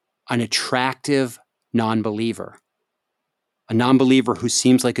an attractive non-believer, a non-believer who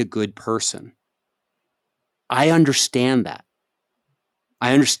seems like a good person, I understand that.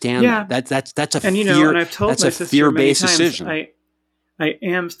 I understand that. That's a fear. And I've told that's my a sister fear-based many times, decision. I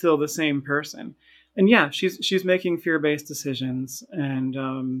am still the same person, and yeah, she's making fear-based decisions,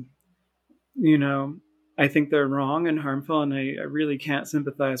 and I think they're wrong and harmful, and I really can't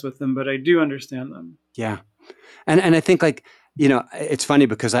sympathize with them, but I do understand them. Yeah, and I think, like, it's funny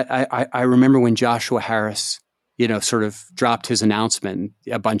because I remember when Joshua Harris, sort of dropped his announcement,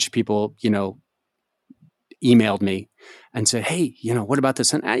 a bunch of people, emailed me and said, hey, what about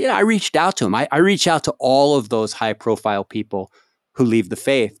this? And I reached out to him. I reach out to all of those high profile people who leave the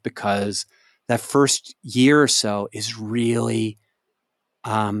faith, because that first year or so is really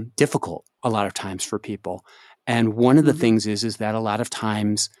difficult a lot of times for people. And one of the things is that a lot of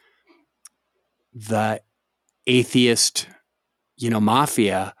times the atheist,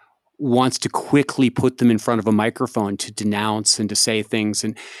 mafia wants to quickly put them in front of a microphone to denounce and to say things.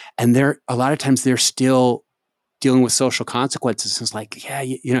 And they're, a lot of times they're still dealing with social consequences. It's like, yeah,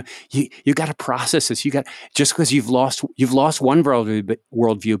 you got to process this. Just because you've lost one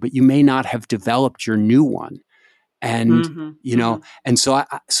worldview, but you may not have developed your new one. And, and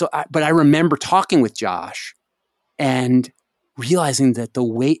but I remember talking with Josh and realizing that the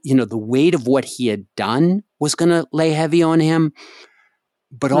weight of what he had done was going to lay heavy on him,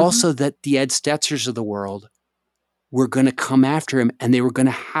 but also that the Ed Stetzers of the world were going to come after him, and they were going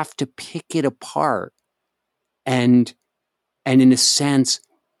to have to pick it apart and in a sense,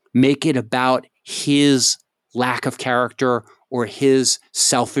 make it about his lack of character or his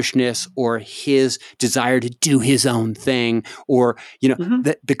selfishness or his desire to do his own thing, or,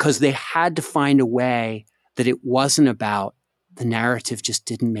 that, because they had to find a way that it wasn't about, the narrative just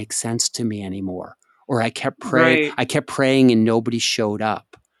didn't make sense to me anymore. Or I kept praying, Right. I kept praying and nobody showed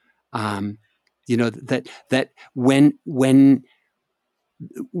up. That when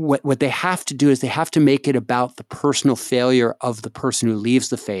what they have to do is they have to make it about the personal failure of the person who leaves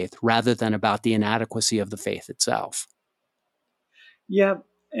the faith rather than about the inadequacy of the faith itself. Yeah.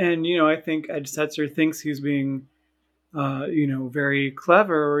 And, I think Ed Stetzer thinks he's being, very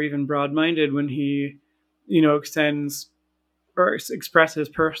clever or even broad-minded when he, extends or expresses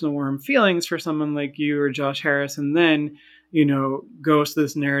personal warm feelings for someone like you or Josh Harris, and then, goes to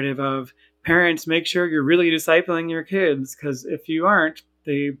this narrative of, parents, make sure you're really discipling your kids, because if you aren't,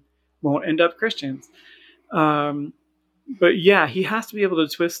 they won't end up Christians. But yeah, he has to be able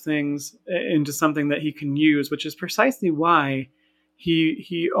to twist things into something that he can use, which is precisely why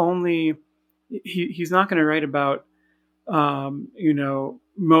he's not going to write about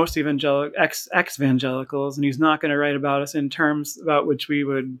most ex-evangelicals, and he's not going to write about us in terms about which we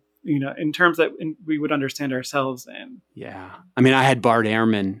would, in terms that we would understand ourselves in. Yeah. I mean, I had Bart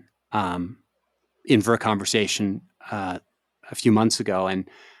Ehrman in for a conversation a few months ago, and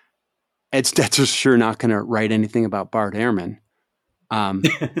Ed Stetzer's sure not going to write anything about Bart Ehrman.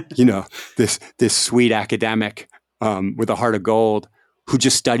 This sweet academic with a heart of gold who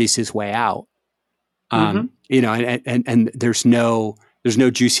just studies his way out. And there's no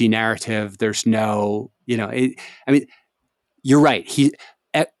juicy narrative. There's no, you're right.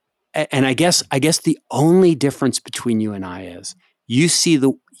 And I guess the only difference between you and I is you see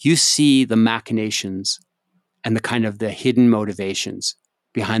the machinations and the kind of the hidden motivations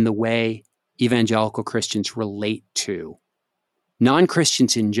behind the way evangelical Christians relate to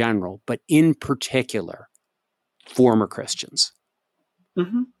non-Christians in general, but in particular, former Christians.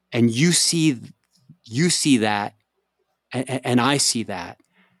 Mm-hmm. And you see that, and I see that,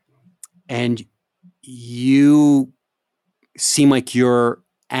 and you seem like you're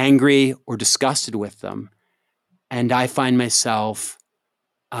angry or disgusted with them, and I find myself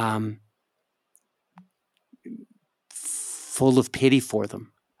full of pity for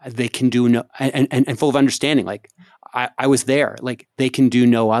them. They can do no, and full of understanding. Like I was there. Like they can do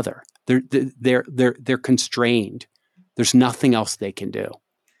no other. They're constrained. There's nothing else they can do.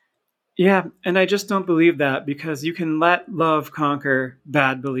 Yeah, and I just don't believe that, because you can let love conquer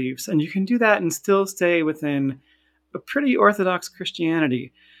bad beliefs, and you can do that and still stay within a pretty orthodox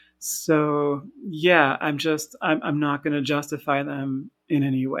Christianity. So yeah, I'm not going to justify them in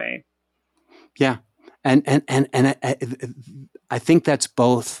any way. Yeah, and I think that's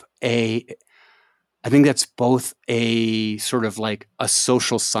both a sort of like a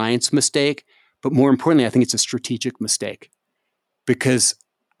social science mistake, but more importantly, I think it's a strategic mistake, because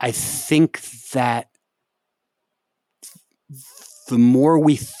I think that the more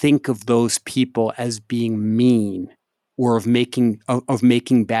we think of those people as being mean or of making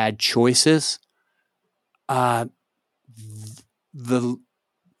bad choices, the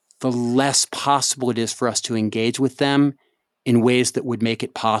less possible it is for us to engage with them in ways that would make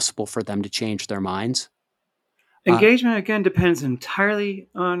it possible for them to change their minds. Engagement, again, depends entirely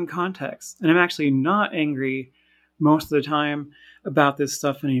on context. And I'm actually not angry most of the time about this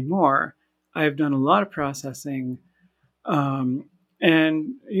stuff anymore. I've done a lot of processing. And,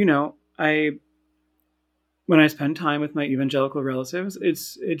 when I spend time with my evangelical relatives,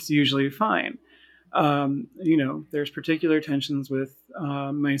 it's usually fine. There's particular tensions with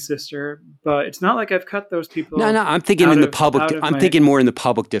my sister, but it's not like I've cut those people. No, I'm thinking in the public. I'm thinking more in the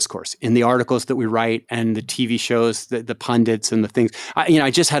public discourse, in the articles that we write and the TV shows, the pundits and the things. I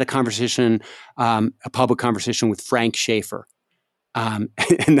just had a conversation, a public conversation with Frank Schaeffer, and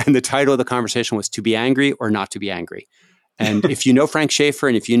then the title of the conversation was "To Be Angry or Not to Be Angry." And if you know Frank Schaeffer,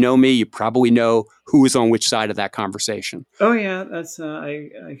 and if you know me, you probably know who was on which side of that conversation. Oh yeah, that's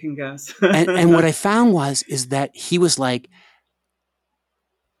I can guess. and what I found is that he was like,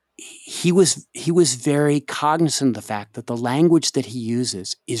 he was very cognizant of the fact that the language that he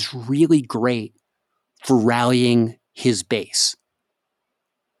uses is really great for rallying his base.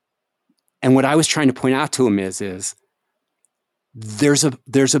 And what I was trying to point out to him is there's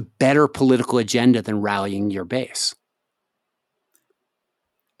a better political agenda than rallying your base.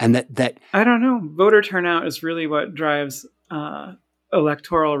 And that I don't know. Voter turnout is really what drives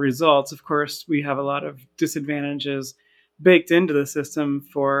electoral results. Of course, we have a lot of disadvantages baked into the system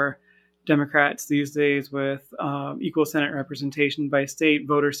for Democrats these days, with equal Senate representation by state,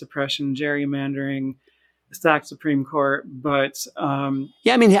 voter suppression, gerrymandering, a stacked Supreme Court. But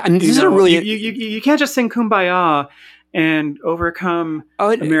these are really you can't just sing Kumbaya and overcome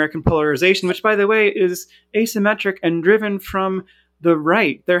American polarization, which, by the way, is asymmetric and driven from the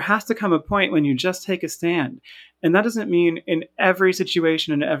right. There has to come a point when you just take a stand. And that doesn't mean in every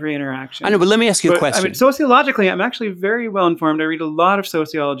situation, in every interaction. I know, but let me ask you a question. I mean, sociologically, I'm actually very well informed. I read a lot of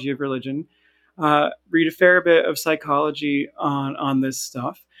sociology of religion, read a fair bit of psychology on this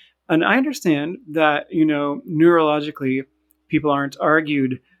stuff. And I understand that, neurologically, people aren't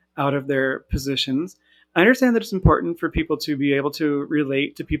argued out of their positions. I understand that it's important for people to be able to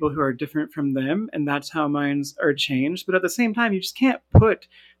relate to people who are different from them, and that's how minds are changed. But at the same time, you just can't put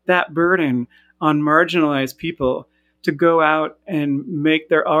that burden on marginalized people to go out and make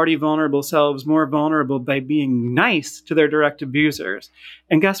their already vulnerable selves more vulnerable by being nice to their direct abusers.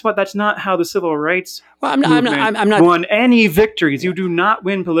 And guess what? That's not how the civil rights movement won any victories. You do not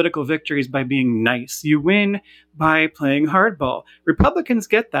win political victories by being nice. You win by playing hardball. Republicans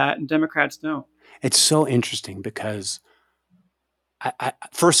get that, and Democrats don't. It's so interesting because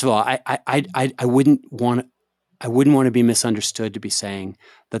first of all, I wouldn't want to be misunderstood to be saying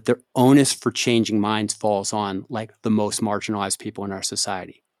that the onus for changing minds falls on like the most marginalized people in our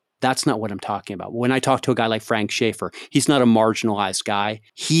society. That's not what I'm talking about. When I talk to a guy like Frank Schaeffer, he's not a marginalized guy.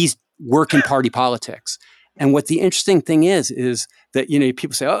 He's working party politics. And what the interesting thing is that,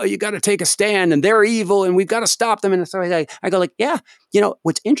 people say, oh, you got to take a stand and they're evil and we've got to stop them. And so I go like, yeah,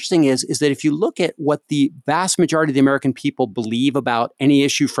 what's interesting is that if you look at what the vast majority of the American people believe about any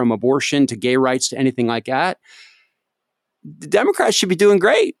issue from abortion to gay rights to anything like that, the Democrats should be doing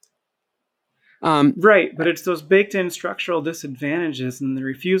great. Right, but it's those baked-in structural disadvantages and the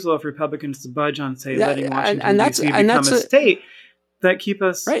refusal of Republicans to budge on, say, letting Washington D.C. become a state that keep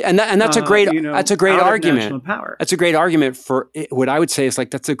us right, and that's a great argument. Power. That's a great argument for what I would say is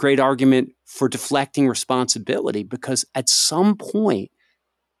like that's a great argument for deflecting responsibility, because at some point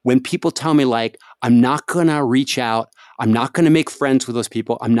when people tell me like I'm not going to reach out, I'm not going to make friends with those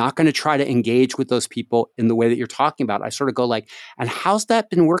people, I'm not going to try to engage with those people in the way that you're talking about, I sort of go like, and how's that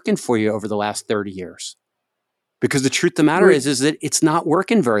been working for you over the last 30 years? Because the truth of the matter is that it's not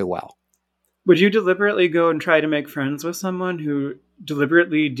working very well. Would you deliberately go and try to make friends with someone who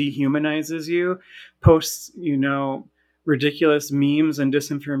deliberately dehumanizes you, posts, ridiculous memes and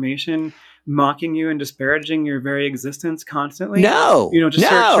disinformation, mocking you and disparaging your very existence constantly? No.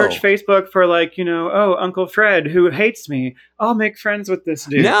 Search Facebook for oh, Uncle Fred who hates me. I'll make friends with this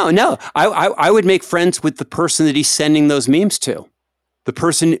dude. No. I would make friends with the person that he's sending those memes to. The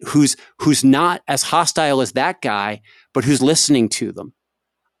person who's not as hostile as that guy, but who's listening to them.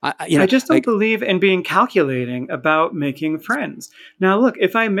 I just don't believe in being calculating about making friends. Now, look,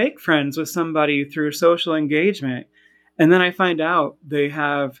 if I make friends with somebody through social engagement, and then I find out they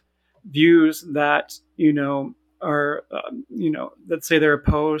have views that, are, let's say they're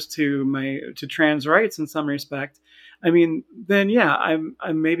opposed to trans rights in some respect, then yeah, I'm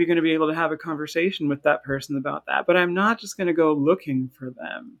maybe going to be able to have a conversation with that person about that, but I'm not just going to go looking for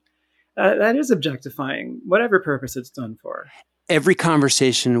them. That is objectifying, whatever purpose it's done for. Every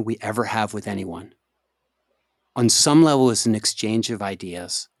conversation we ever have with anyone, on some level, is an exchange of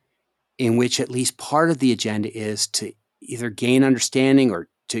ideas in which at least part of the agenda is to either gain understanding or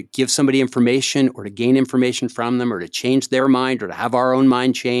to give somebody information or to gain information from them or to change their mind or to have our own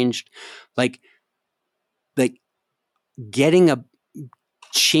mind changed. Like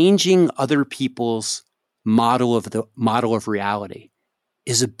changing other people's model of reality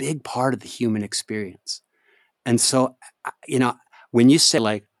is a big part of the human experience. And so, when you say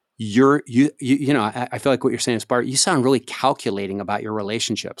like I feel like what you're saying is, Bart, you sound really calculating about your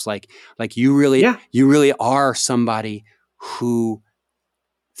relationships. Like you really are somebody who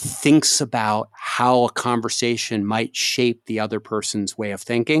thinks about how a conversation might shape the other person's way of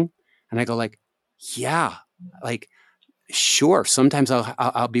thinking. And I go like, yeah, like, sure. Sometimes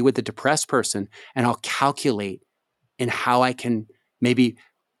I'll be with a depressed person and I'll calculate in how I can maybe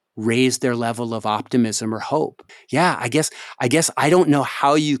raise their level of optimism or hope. Yeah, I guess I don't know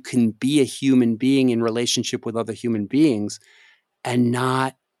how you can be a human being in relationship with other human beings and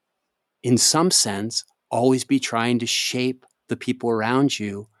not, in some sense, always be trying to shape the people around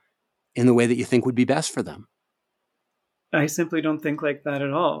you in the way that you think would be best for them. I simply don't think like that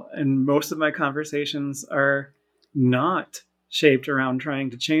at all. And most of my conversations are not shaped around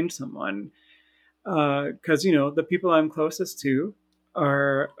trying to change someone. Because, the people I'm closest to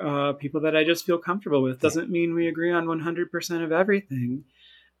are people that I just feel comfortable with. Doesn't mean we agree on 100% of everything.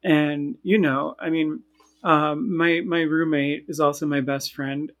 And, my roommate is also my best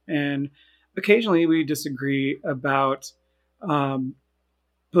friend. And occasionally we disagree about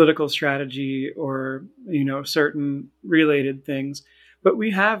political strategy or, certain related things. But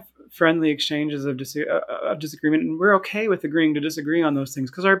we have friendly exchanges of disagreement, and we're okay with agreeing to disagree on those things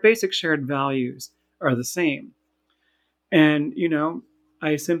because our basic shared values are the same. And,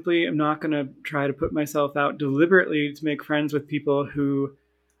 I simply am not going to try to put myself out deliberately to make friends with people who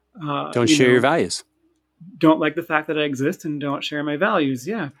don't share your values, don't like the fact that I exist, and don't share my values.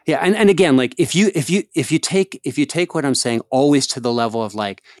 Yeah. Yeah. And again, like if you take what I'm saying always to the level of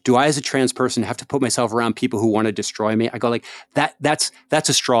like, do I as a trans person have to put myself around people who want to destroy me? I go like that's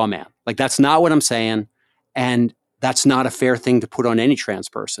a straw man. Like that's not what I'm saying. And that's not a fair thing to put on any trans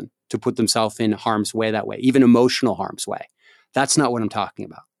person, to put themselves in harm's way that way, even emotional harm's way. That's not what I'm talking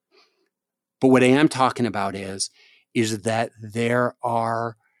about. But what I am talking about is that there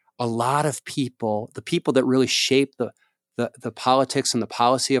are a lot of people, the people that really shape the politics and the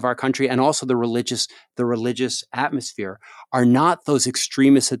policy of our country, and also the religious atmosphere, are not those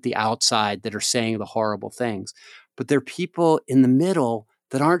extremists at the outside that are saying the horrible things, but they're people in the middle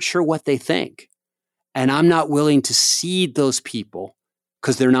that aren't sure what they think. and I'm not willing to cede those people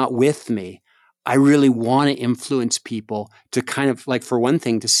because they're not with me, I really want to influence people to kind of, like, for one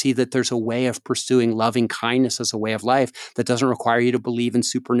thing, to see that there's a way of pursuing loving kindness as a way of life that doesn't require you to believe in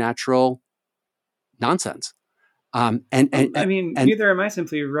supernatural nonsense. Neither am I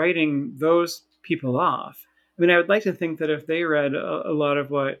simply writing those people off. I mean, I would like to think that if they read a lot of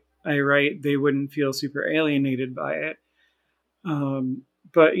what I write, they wouldn't feel super alienated by it.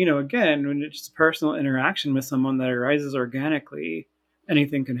 But, again, when it's just personal interaction with someone that arises organically,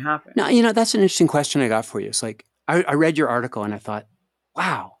 anything can happen. Now, that's an interesting question I got for you. It's like, I read your article and I thought,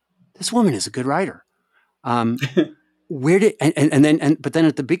 wow, this woman is a good writer. Where did, but then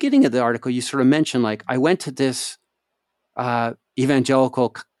at the beginning of the article, you sort of mentioned, like, I went to this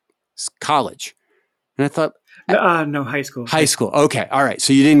evangelical college. And I thought, no, high school. High school. Okay. All right.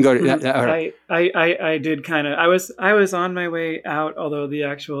 So you didn't go to that. All right. I did kind of, I was on my way out, although the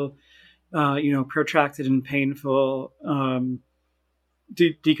actual, protracted and painful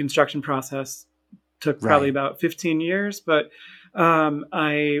deconstruction process took probably about 15 years, but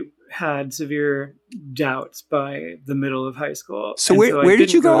I had severe doubts by the middle of high school. So where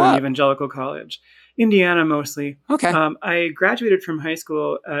did you go to an evangelical college? Indiana, mostly. Okay. I graduated from high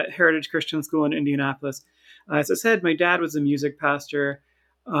school at Heritage Christian School in Indianapolis. As I said, my dad was a music pastor.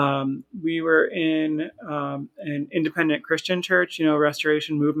 We were in an independent Christian church,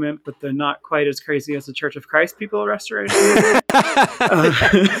 restoration movement, but the not quite as crazy as the Church of Christ people restoration movement.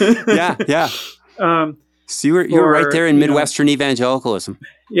 Yeah. So you were right there in Midwestern evangelicalism.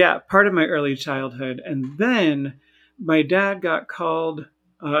 Yeah, part of my early childhood. And then my dad got called.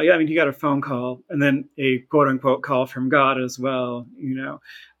 He got a phone call and then a quote unquote call from God as well,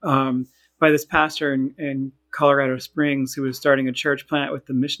 by this pastor in Colorado Springs who was starting a church plant with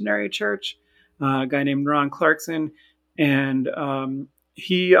the Missionary Church, a guy named Ron Clarkson. And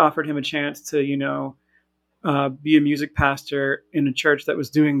he offered him a chance to, be a music pastor in a church that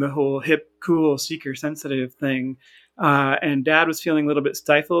was doing the whole hip, cool, seeker sensitive thing. And Dad was feeling a little bit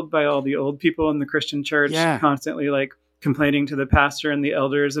stifled by all the old people in the Christian church, constantly like complaining to the pastor and the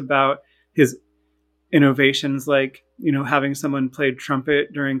elders about his innovations, like, having someone play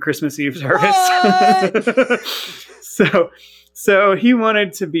trumpet during Christmas Eve service. So he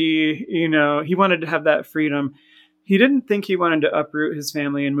wanted to be, he wanted to have that freedom. He didn't think he wanted to uproot his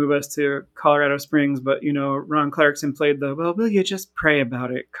family and move us to Colorado Springs, but, Ron Clarkson played the, well, will you just pray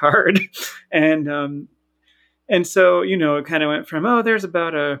about it card? And so, it kind of went from, there's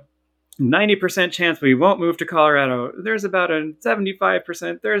about a 90% chance we won't move to Colorado. There's about a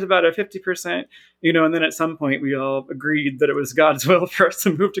 75%. There's about a 50%, and then at some point we all agreed that it was God's will for us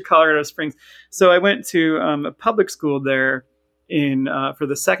to move to Colorado Springs. So I went to a public school there for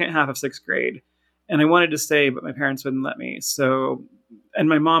the second half of sixth grade, and I wanted to stay, but my parents wouldn't let me. So, and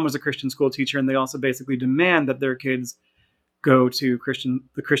my mom was a Christian school teacher, and they also basically demand that their kids go to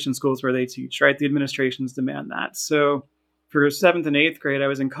the Christian schools where they teach, right? The administrations demand that. So for 7th and 8th grade, I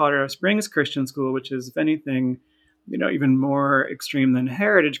was in Colorado Springs Christian School, which is, if anything, even more extreme than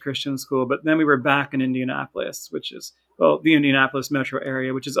Heritage Christian School. But then we were back in Indianapolis, which is, the Indianapolis metro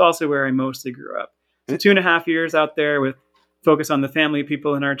area, which is also where I mostly grew up. So 2.5 years out there with focus on the family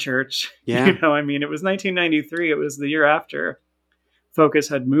people in our church. Yeah. It was 1993. It was the year after Focus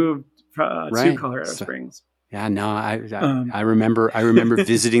had moved to Colorado Springs. Yeah, no, I remember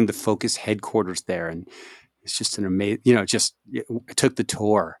visiting the Focus headquarters there, and it's just an amazing, I took the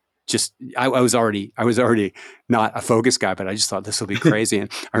tour. I was already not a Focus guy, but I just thought this will be crazy.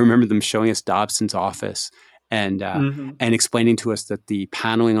 And I remember them showing us Dobson's office and explaining to us that the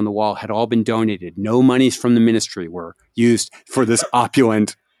paneling on the wall had all been donated. No monies from the ministry were used for this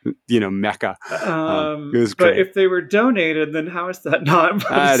opulent, mecca. It was great. But if they were donated, then how is that not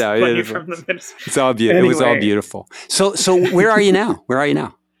money from the ministry? It's all beautiful. Anyway. It was all beautiful. So where are you now?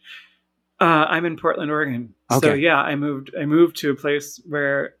 I'm in Portland, Oregon. Okay. So yeah, I moved to a place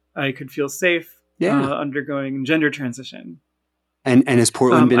where I could feel safe undergoing gender transition. And has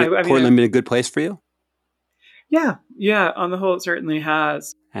Portland been a good place for you? Yeah. On the whole, it certainly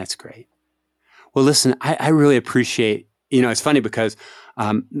has. That's great. Well, listen, I really appreciate. It's funny because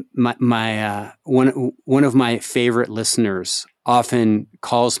my one of my favorite listeners often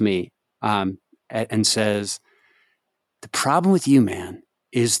calls me and says, "The problem with you, man,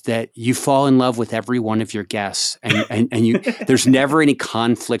 is that you fall in love with every one of your guests, and you there's never any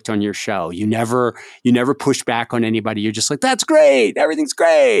conflict on your show. You never push back on anybody. You're just like, that's great, everything's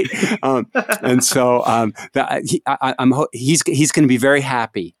great." And so he's going to be very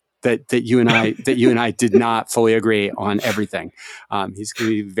happy that you and I did not fully agree on everything. He's going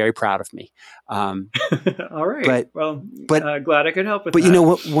to be very proud of me. All right. But glad I could help with that. But you know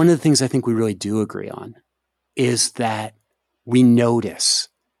what? One of the things I think we really do agree on is that we notice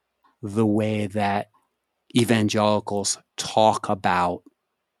the way that evangelicals talk about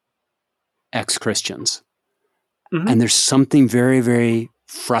ex-Christians. Mm-hmm. And there's something very, very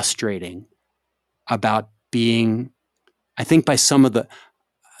frustrating about being, I think by some of the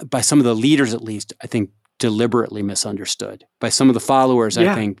leaders at least, I think deliberately misunderstood. By some of the followers,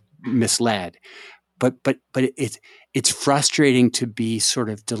 I think misled. But it's frustrating to be sort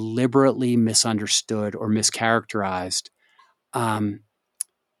of deliberately misunderstood or mischaracterized,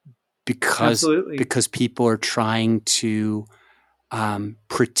 because people are trying to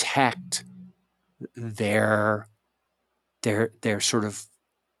protect their sort of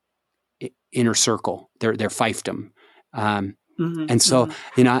inner circle, their fiefdom. And so,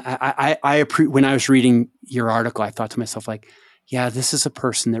 you know, I when I was reading your article, I thought to myself, like, yeah, this is a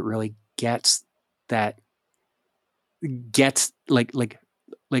person that really gets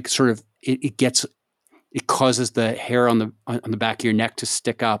like sort of it causes the hair on the back of your neck to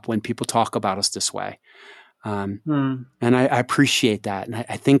stick up when people talk about us this way. And I appreciate that. And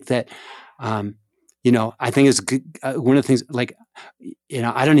I think that, you know, I think it's good. One of the things, like, you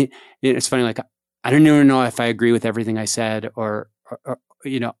know, it's funny, like, I don't even know if I agree with everything I said or,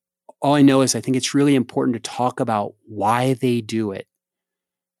 you know, all I know is I think it's really important to talk about why they do it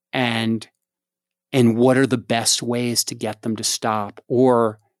and what are the best ways to get them to stop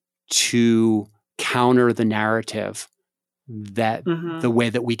or to counter the narrative that the way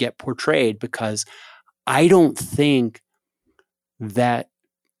that we get portrayed, because I think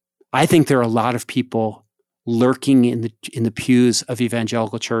there are a lot of people lurking in the pews of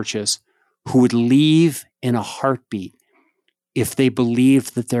evangelical churches who would leave in a heartbeat if they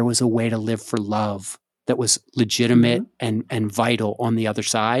believed that there was a way to live for love that was legitimate and vital on the other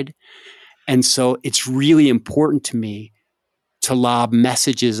side. And so it's really important to me to lob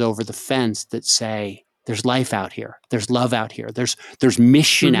messages over the fence that say, there's life out here. There's love out here. There's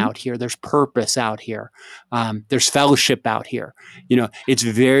mission out here. There's purpose out here. There's fellowship out here. You know, it's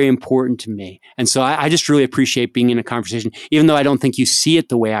very important to me. And so I just really appreciate being in a conversation, even though I don't think you see it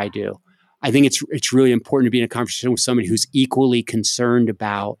the way I do. I think it's really important to be in a conversation with somebody who's equally concerned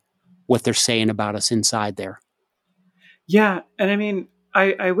about what they're saying about us inside there. Yeah. And I mean,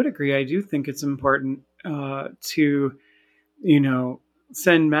 I would agree. I do think it's important to, you know,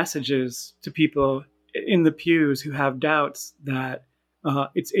 send messages to people in the pews who have doubts that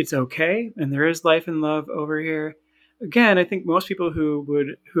it's okay and there is life and love over here. Again, I think most people who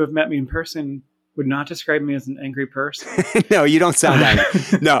have met me in person would not describe me as an angry person. No, you don't sound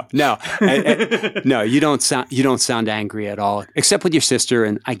angry. No, no, you don't sound angry at all, except with your sister,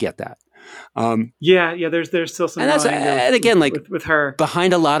 and I get that. Yeah. There's still some. And again, like with her,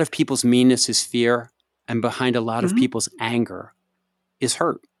 behind a lot of people's meanness is fear, and behind a lot of people's anger is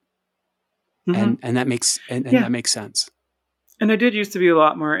hurt. And that makes that makes sense. And I did used to be a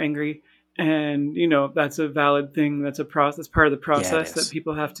lot more angry, and you know that's a valid thing. That's a process, part of the process that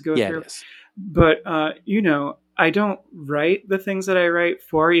people have to go through. But you know, I don't write the things that I write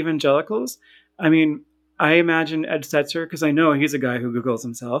for evangelicals. I mean, I imagine Ed Stetzer, because I know he's a guy who Googles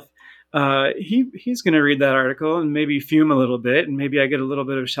himself. He's going to read that article and maybe fume a little bit, and maybe I get a little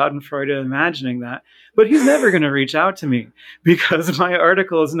bit of Schadenfreude imagining that. But he's never going to reach out to me because my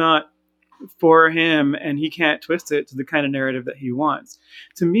article is not for him, and he can't twist it to the kind of narrative that he wants.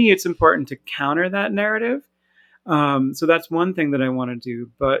 To me, it's important to counter that narrative. So that's one thing that I want to do.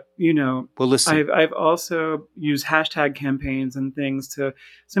 But, you know, well, listen. I've also used hashtag campaigns and things to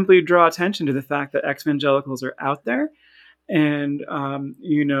simply draw attention to the fact that ex-evangelicals are out there. And,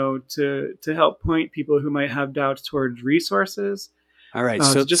 you know, to help point people who might have doubts towards resources. All right.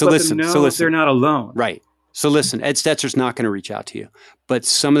 So let them know they're not alone. Right. So listen, Ed Stetzer's not going to reach out to you, but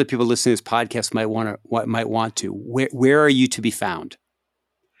some of the people listening to this podcast might want to. Where are you to be found?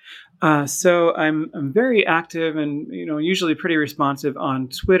 So I'm very active and, you know, usually pretty responsive on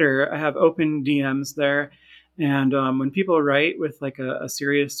Twitter. I have open DMs there. And when people write with like a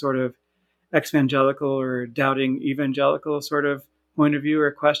serious sort of ex-evangelical or doubting evangelical sort of point of view or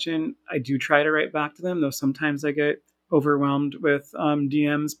question, I do try to write back to them, though sometimes I get overwhelmed with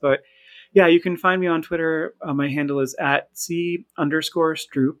DMs. But yeah, you can find me on Twitter. My handle is @C_Stroop,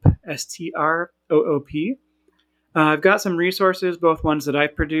 STROOP. I've got some resources, both ones that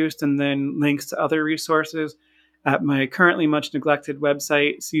I've produced and then links to other resources at my currently much neglected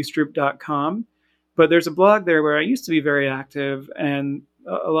website, cstroop.com. But there's a blog there where I used to be very active, and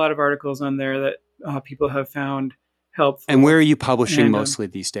a lot of articles on there that people have found helpful. And where are you publishing And, mostly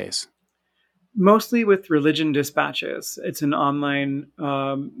these days? Mostly with Religion Dispatches. It's an online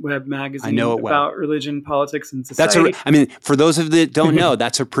web magazine I know it well. about religion, politics, and society. For those of you that don't know,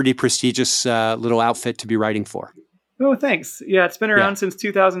 that's a pretty prestigious little outfit to be writing for. Oh, thanks. Yeah, it's been around since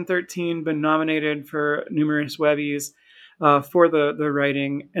 2013, been nominated for numerous Webbies for the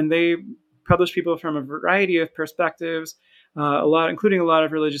writing, and they publish people from a variety of perspectives, including a lot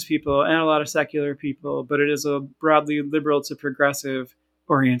of religious people and a lot of secular people, but it is a broadly liberal to progressive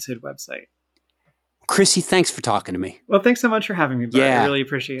oriented website. Chrissy, thanks for talking to me. Well, thanks so much for having me, Bart. I really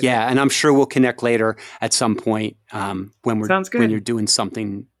appreciate it. Yeah, and I'm sure we'll connect later at some point when you're doing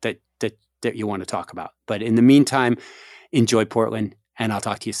something that you want to talk about. But in the meantime, enjoy Portland, and I'll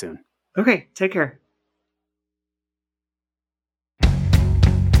talk to you soon. Okay, take care.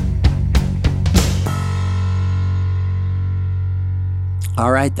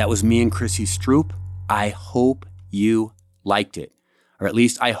 All right, that was me and Chrissy Stroop. I hope you liked it. Or at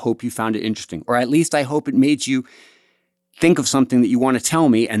least I hope you found it interesting. Or at least I hope it made you think of something that you want to tell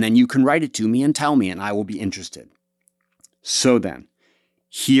me, and then you can write it to me and tell me, and I will be interested. So then,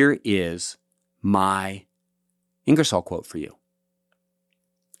 here is my Ingersoll quote for you.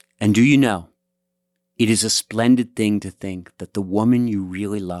 And do you know, it is a splendid thing to think that the woman you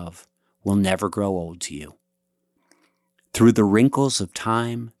really love will never grow old to you. Through the wrinkles of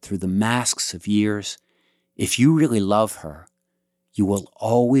time, through the masks of years, if you really love her, you will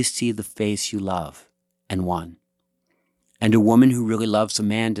always see the face you love and won. And a woman who really loves a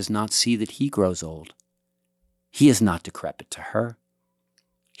man does not see that he grows old. He is not decrepit to her.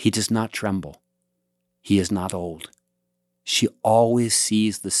 He does not tremble. He is not old. She always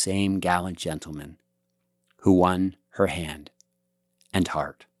sees the same gallant gentleman who won her hand and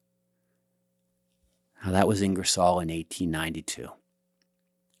heart. Now, that was Ingersoll in 1892.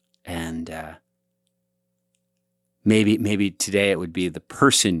 And maybe today it would be the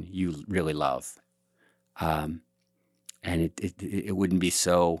person you really love. And it wouldn't be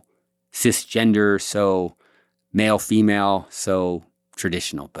so cisgender, so male-female, so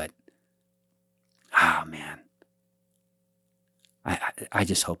traditional. But, man, I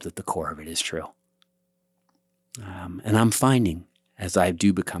just hope that the core of it is true. And I'm finding, as I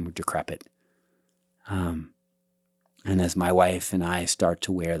do become decrepit, and as my wife and I start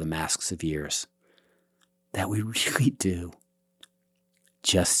to wear the masks of years, that we really do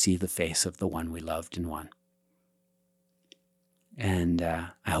just see the face of the one we loved and won. And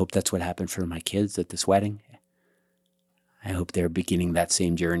I hope that's what happened for my kids at this wedding. I hope they're beginning that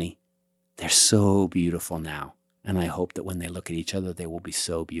same journey. They're so beautiful now. And I hope that when they look at each other, they will be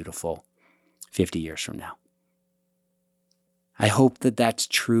so beautiful 50 years from now. I hope that that's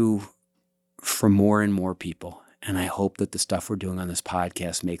true for more and more people. And I hope that the stuff we're doing on this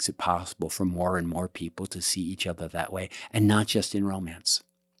podcast makes it possible for more and more people to see each other that way. And not just in romance,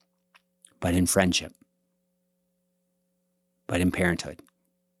 but in friendship, but in parenthood,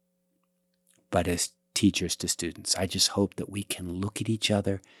 but as teachers to students. I just hope that we can look at each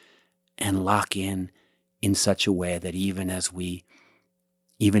other and lock in such a way that even as we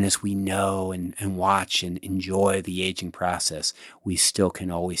know and watch and enjoy the aging process, we still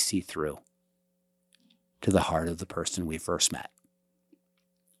can always see through to the heart of the person we first met,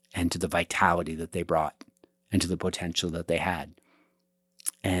 and to the vitality that they brought, and to the potential that they had,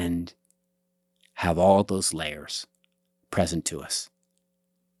 and have all those layers present to us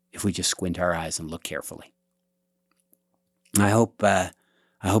if we just squint our eyes and look carefully. I hope that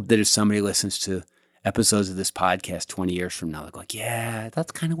if somebody listens to episodes of this podcast 20 years from now, they're like, yeah,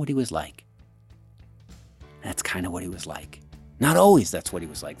 that's kind of what he was like. That's kind of what he was like. Not always that's what he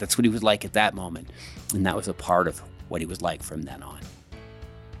was like. That's what he was like at that moment. And that was a part of what he was like from then on.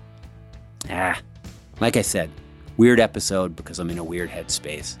 Like I said, weird episode because I'm in a weird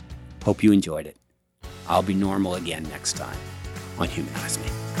headspace. Hope you enjoyed it. I'll be normal again next time on Humanize Me.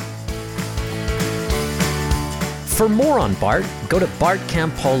 For more on Bart, go to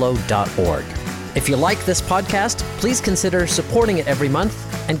bartcampolo.org. If you like this podcast, please consider supporting it every month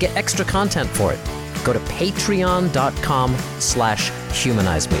and get extra content for it. Go to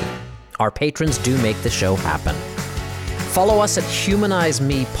patreon.com/humanizeme. Our patrons do make the show happen. Follow us at Humanize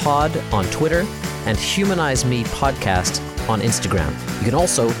Me Pod on Twitter and Humanize Me Podcast on Instagram. You can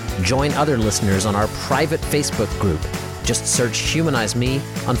also join other listeners on our private Facebook group. Just search Humanize Me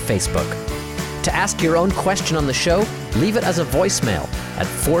on Facebook. To ask your own question on the show, leave it as a voicemail at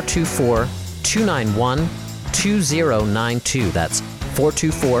 424-291-2092. That's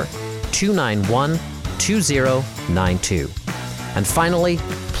 424-291-2092. And finally,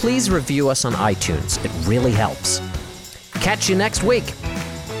 please review us on iTunes. It really helps. Catch you next week.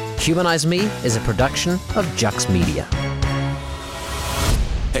 Humanize Me is a production of Jux Media.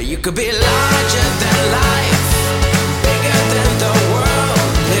 You could be larger than life, bigger than the world,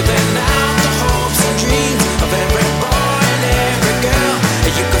 living out the hopes and dreams of every boy and every girl.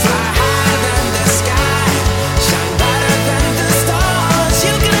 You could fly higher than the sky, shine brighter than the stars.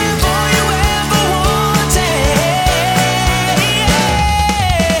 You can have all you ever wanted.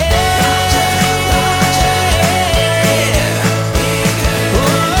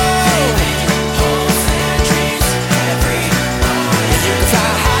 Hopes and dreams, every boy. You can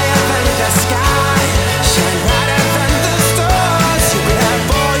fly higher than the sky, shine brighter than the stars. You can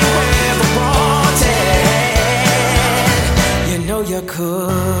have all you ever wanted. You know you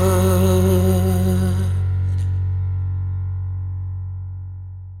could.